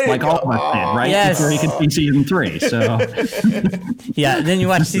 years, like all of us did, right? Yes. Before he can see season 3. So yeah, then you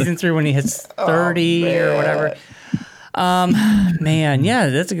watch season 3 when he hits 30 or whatever. Man, yeah,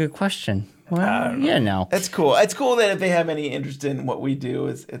 that's a good question. Well, no. It's cool. It's cool that if they have any interest in what we do,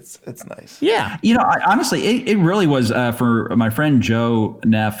 it's nice. Yeah. Honestly, it really was for my friend Joe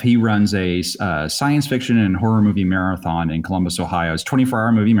Neff. He runs a science fiction and horror movie marathon in Columbus, Ohio. It's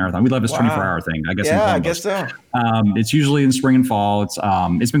 24-hour movie marathon. We love this 24-hour thing, I guess. Yeah, I guess so. It's usually in spring and fall.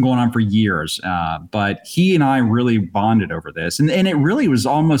 It's been going on for years. But he and I really bonded over this. And it really was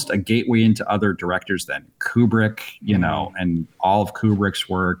almost a gateway into other directors then. Kubrick, and all of Kubrick's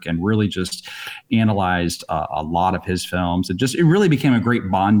work, and really just analyzed a lot of his films. It really became a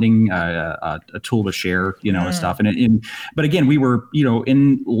great bonding a tool to share, and stuff. But again, we were,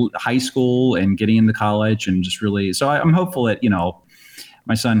 in high school and getting into college, and just really. So I'm hopeful that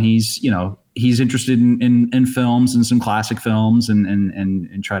my son, he's interested in films and some classic films,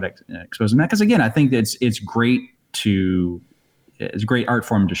 and try to expose him that, because again, I think that it's great it's a great art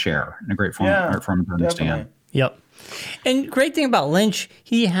form to share, and a great art form to understand. Definitely. Yep. And great thing about Lynch,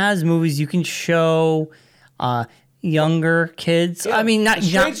 he has movies you can show younger kids. Yeah, I mean, not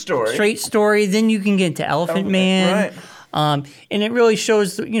Straight Story. Straight Story. Then you can get into Elephant Man. Right. And it really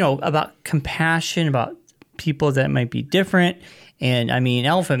shows, about compassion, about people that might be different. And I mean,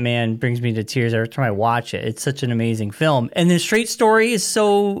 Elephant Man brings me to tears every time I watch it. It's such an amazing film. And the Straight Story is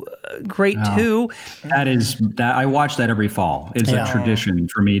so great too. That I watch that every fall. It's a tradition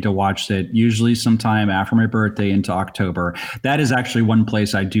for me to watch it, usually sometime after my birthday into October. That is actually one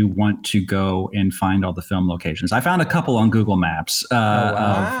place I do want to go and find all the film locations. I found a couple on Google Maps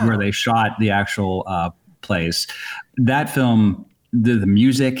of where they shot the actual place. That film, the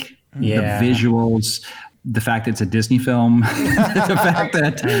music, the visuals, the fact that it's a Disney film, the fact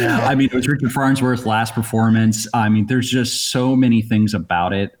that, it was Richard Farnsworth's last performance. I mean, there's just so many things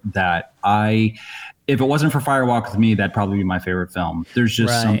about it that if it wasn't for Firewalk with Me, that'd probably be my favorite film. There's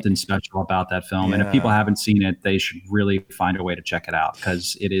just something special about that film. Yeah. And if people haven't seen it, they should really find a way to check it out,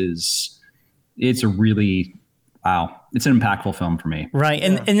 because it's a really, it's an impactful film for me. Right.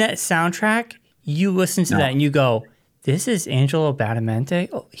 And that soundtrack, you listen to that and you go, this is Angelo Badalamenti.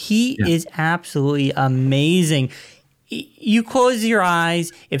 Oh, he is absolutely amazing. You close your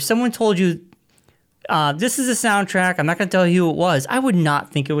eyes. If someone told you, this is a soundtrack, I'm not going to tell you who it was, I would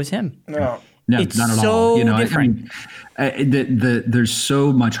not think it was him. No, it's not at so all. different. There's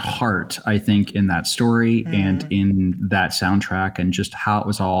so much heart, I think, in that story and in that soundtrack, and just how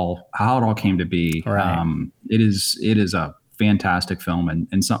it all came to be. Right. It is a fantastic film,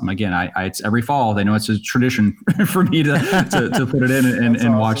 and something, again, it's every fall. They know it's a tradition for me to put it in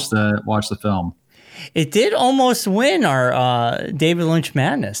and awesome. watch the film. It did almost win our David Lynch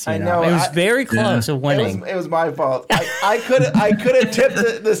Madness. I know. It was very close of winning. It was my fault. I could have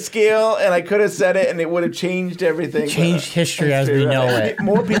tipped the scale, and I could have said it, and it would have changed everything. Changed history as we know it.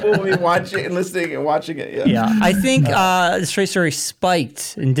 More people will be watching and listening and watching it. Yeah. I think the Straight Story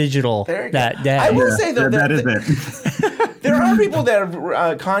spiked in digital that day. I will say, though, that is it. There are people that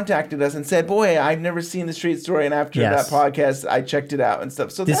have contacted us and said, boy, I've never seen the Straight Story, and after that podcast, I checked it out and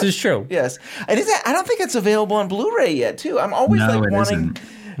stuff. So this is true. Yes. And I don't think it's available on Blu-ray yet, too. I'm always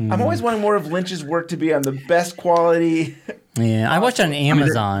wanting more of Lynch's work to be on the best quality. Yeah, I watched it on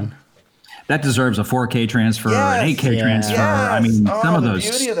Amazon. That deserves a 4K transfer, an 8K transfer. Yes. I mean, some of those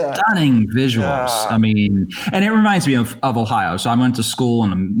stunning visuals. Yeah. I mean, and it reminds me of Ohio. So I went to school in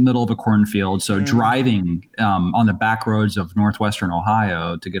the middle of a cornfield. So driving on the back roads of northwestern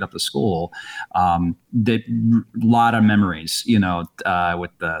Ohio to get up to school, a lot of memories,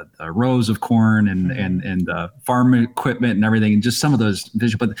 with the rows of corn and the farm equipment and everything, and just some of those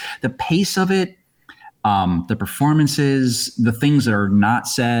visuals. But the pace of it, the performances, the things that are not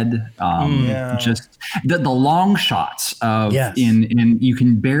said, just the long shots of in you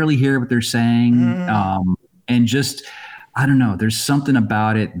can barely hear what they're saying, and just, I don't know, there's something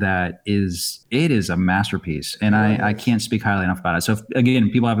about it that is a masterpiece, and I can't speak highly enough about it. So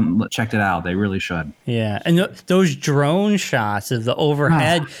if people haven't checked it out, they really should. Yeah, and those drone shots of the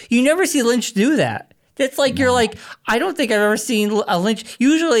overhead, you never see Lynch do that. It's like you're like, I don't think I've ever seen a Lynch.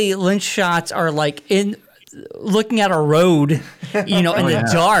 Usually Lynch shots are like looking at a road, in the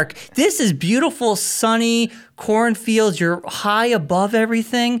dark. This is beautiful, sunny cornfields. You're high above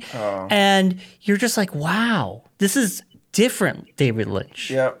everything. And you're just like, wow, this is different David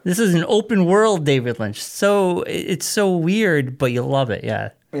Lynch. Yep. This is an open world David Lynch. So it's so weird, but you love it. Yeah.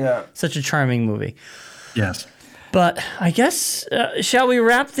 Yeah. Such a charming movie. Yes. But I guess, shall we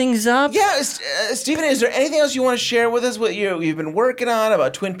wrap things up? Yeah, Stephen, is there anything else you want to share with us, what you've been working on,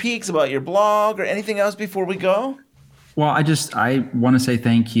 about Twin Peaks, about your blog, or anything else before we go? Well, I want to say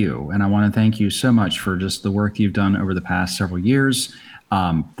thank you, and I want to thank you so much for just the work you've done over the past several years.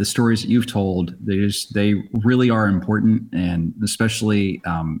 the stories that you've told, they really are important, and especially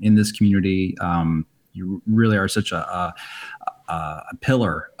in this community, you really are such a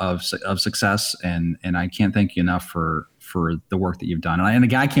pillar of success, and I can't thank you enough for the work that you've done. And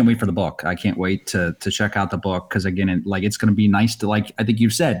again, I can't wait for the book. I can't wait to check out the book, because again, it's going to be nice to, like I think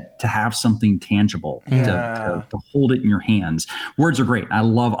you've said, to have something tangible, to hold it in your hands. Words are great. I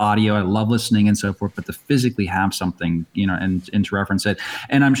love audio. I love listening and so forth, but to physically have something, and to reference it.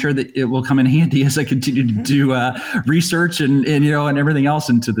 And I'm sure that it will come in handy as I continue to do research and everything else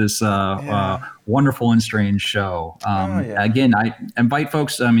into this wonderful and strange show. Again, I invite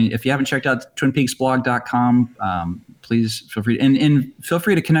folks, if you haven't checked out twinpeaksblog.com, please feel free and feel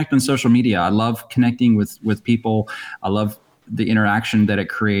free to connect on social media. I love connecting with people. I love the interaction that it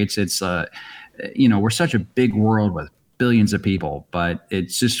creates. It's we're such a big world with billions of people, but it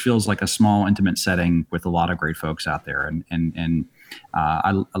just feels like a small, intimate setting with a lot of great folks out there. And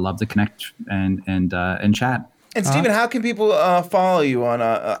I love to connect and chat. And Stephen, how can people follow you on?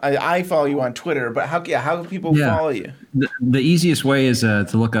 I follow you on Twitter, but how can people follow you? The easiest way is to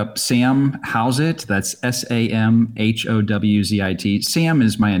look up Sam Howzit. That's SamHowzit. Sam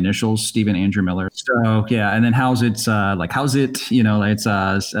is my initials, Stephen Andrew Miller. So and then Howzit's like how's it? It's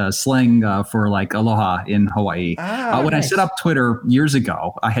slang for like aloha in Hawaii. When I set up Twitter years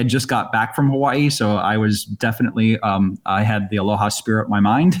ago, I had just got back from Hawaii, so I was definitely I had the aloha spirit in my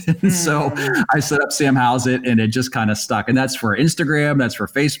mind, so I set up Sam Howzit, and it just kind of stuck. And that's for Instagram, that's for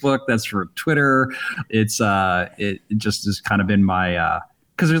Facebook, that's for Twitter. It just has kind of been my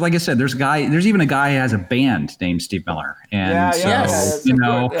because like I said, there's even a guy who has a band named Steve Miller, and and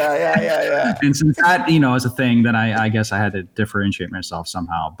since that is a thing, then I guess I had to differentiate myself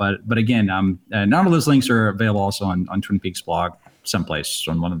somehow. But again, none of those links are available also on Twin Peaks blog someplace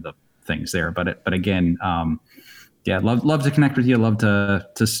on one of the things there. But again. Love to connect with you. Love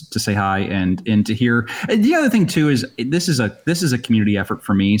to say hi and to hear. And the other thing too is this is a community effort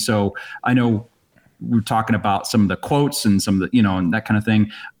for me. So I know we're talking about some of the quotes and some of the and that kind of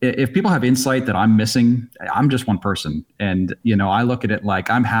thing. If people have insight that I'm missing, I'm just one person, and I look at it like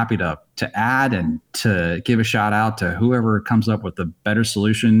I'm happy to add and to give a shout out to whoever comes up with a better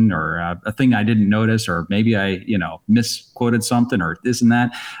solution or a thing I didn't notice, or maybe I misquoted something or this and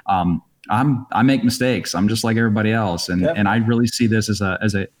that. I make mistakes. I'm just like everybody else, and I really see this as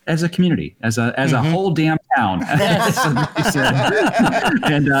a community, as a whole damn town. And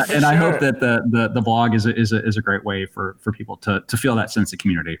I hope that the blog is a great way for people to feel that sense of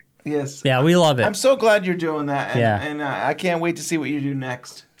community. Yes. Yeah, we love it. I'm so glad you're doing that, and I can't wait to see what you do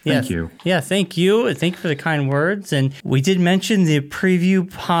next. Thank you. Yeah, thank you. Thank you for the kind words. And we did mention the preview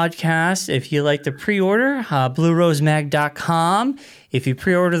podcast. If you like to pre-order, bluerosemag.com. If you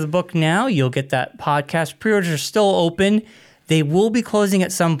pre-order the book now, you'll get that podcast. Pre-orders are still open. They will be closing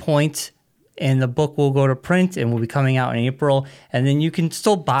at some point, and the book will go to print and will be coming out in April. And then you can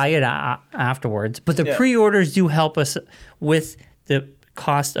still buy it afterwards. But the pre-orders do help us with the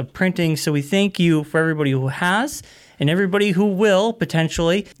cost of printing. So we thank you for everybody who has and everybody who will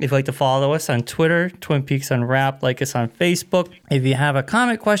potentially. If you'd like to follow us on Twitter, Twin Peaks Unwrapped, like us on Facebook. If you have a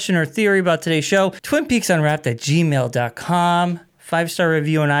comment, question, or theory about today's show, twinpeaksunwrapped@gmail.com. 5-star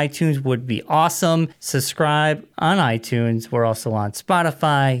review on iTunes would be awesome. Subscribe on iTunes. We're also on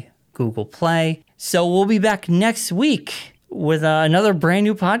Spotify, Google Play. So we'll be back next week with another brand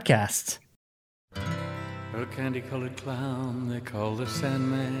new podcast. A candy-colored clown they call the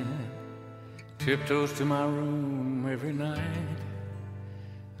Sandman tiptoes to my room every night,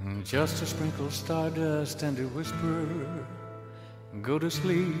 and just to sprinkle stardust and to whisper, go to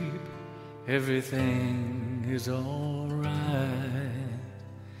sleep, everything is all right.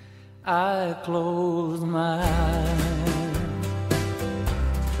 I close my eyes,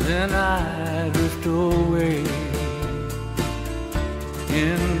 then I drift away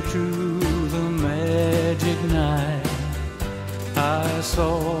into the magic night. I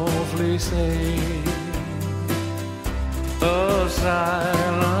softly say a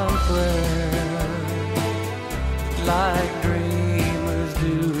silent prayer, like dreamers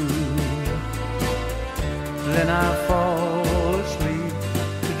do. Then I fall asleep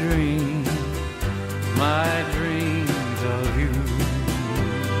to dream my dreams of you.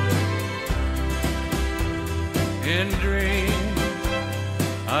 In dreams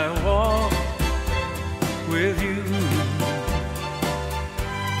I walk with you.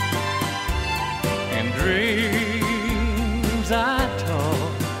 In dreams I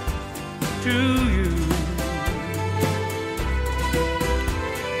talk to you.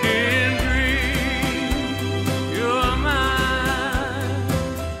 In dreams you're mine.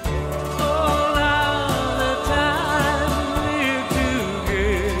 All of the time we live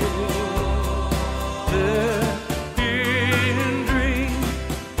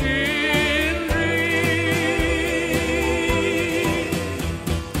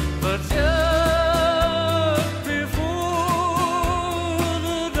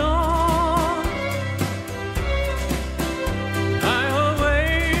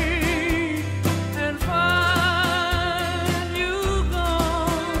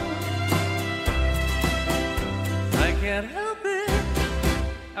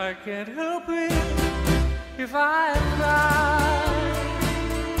I can't help it if I cry.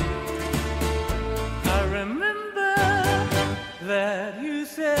 I remember that you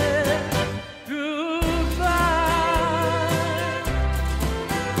said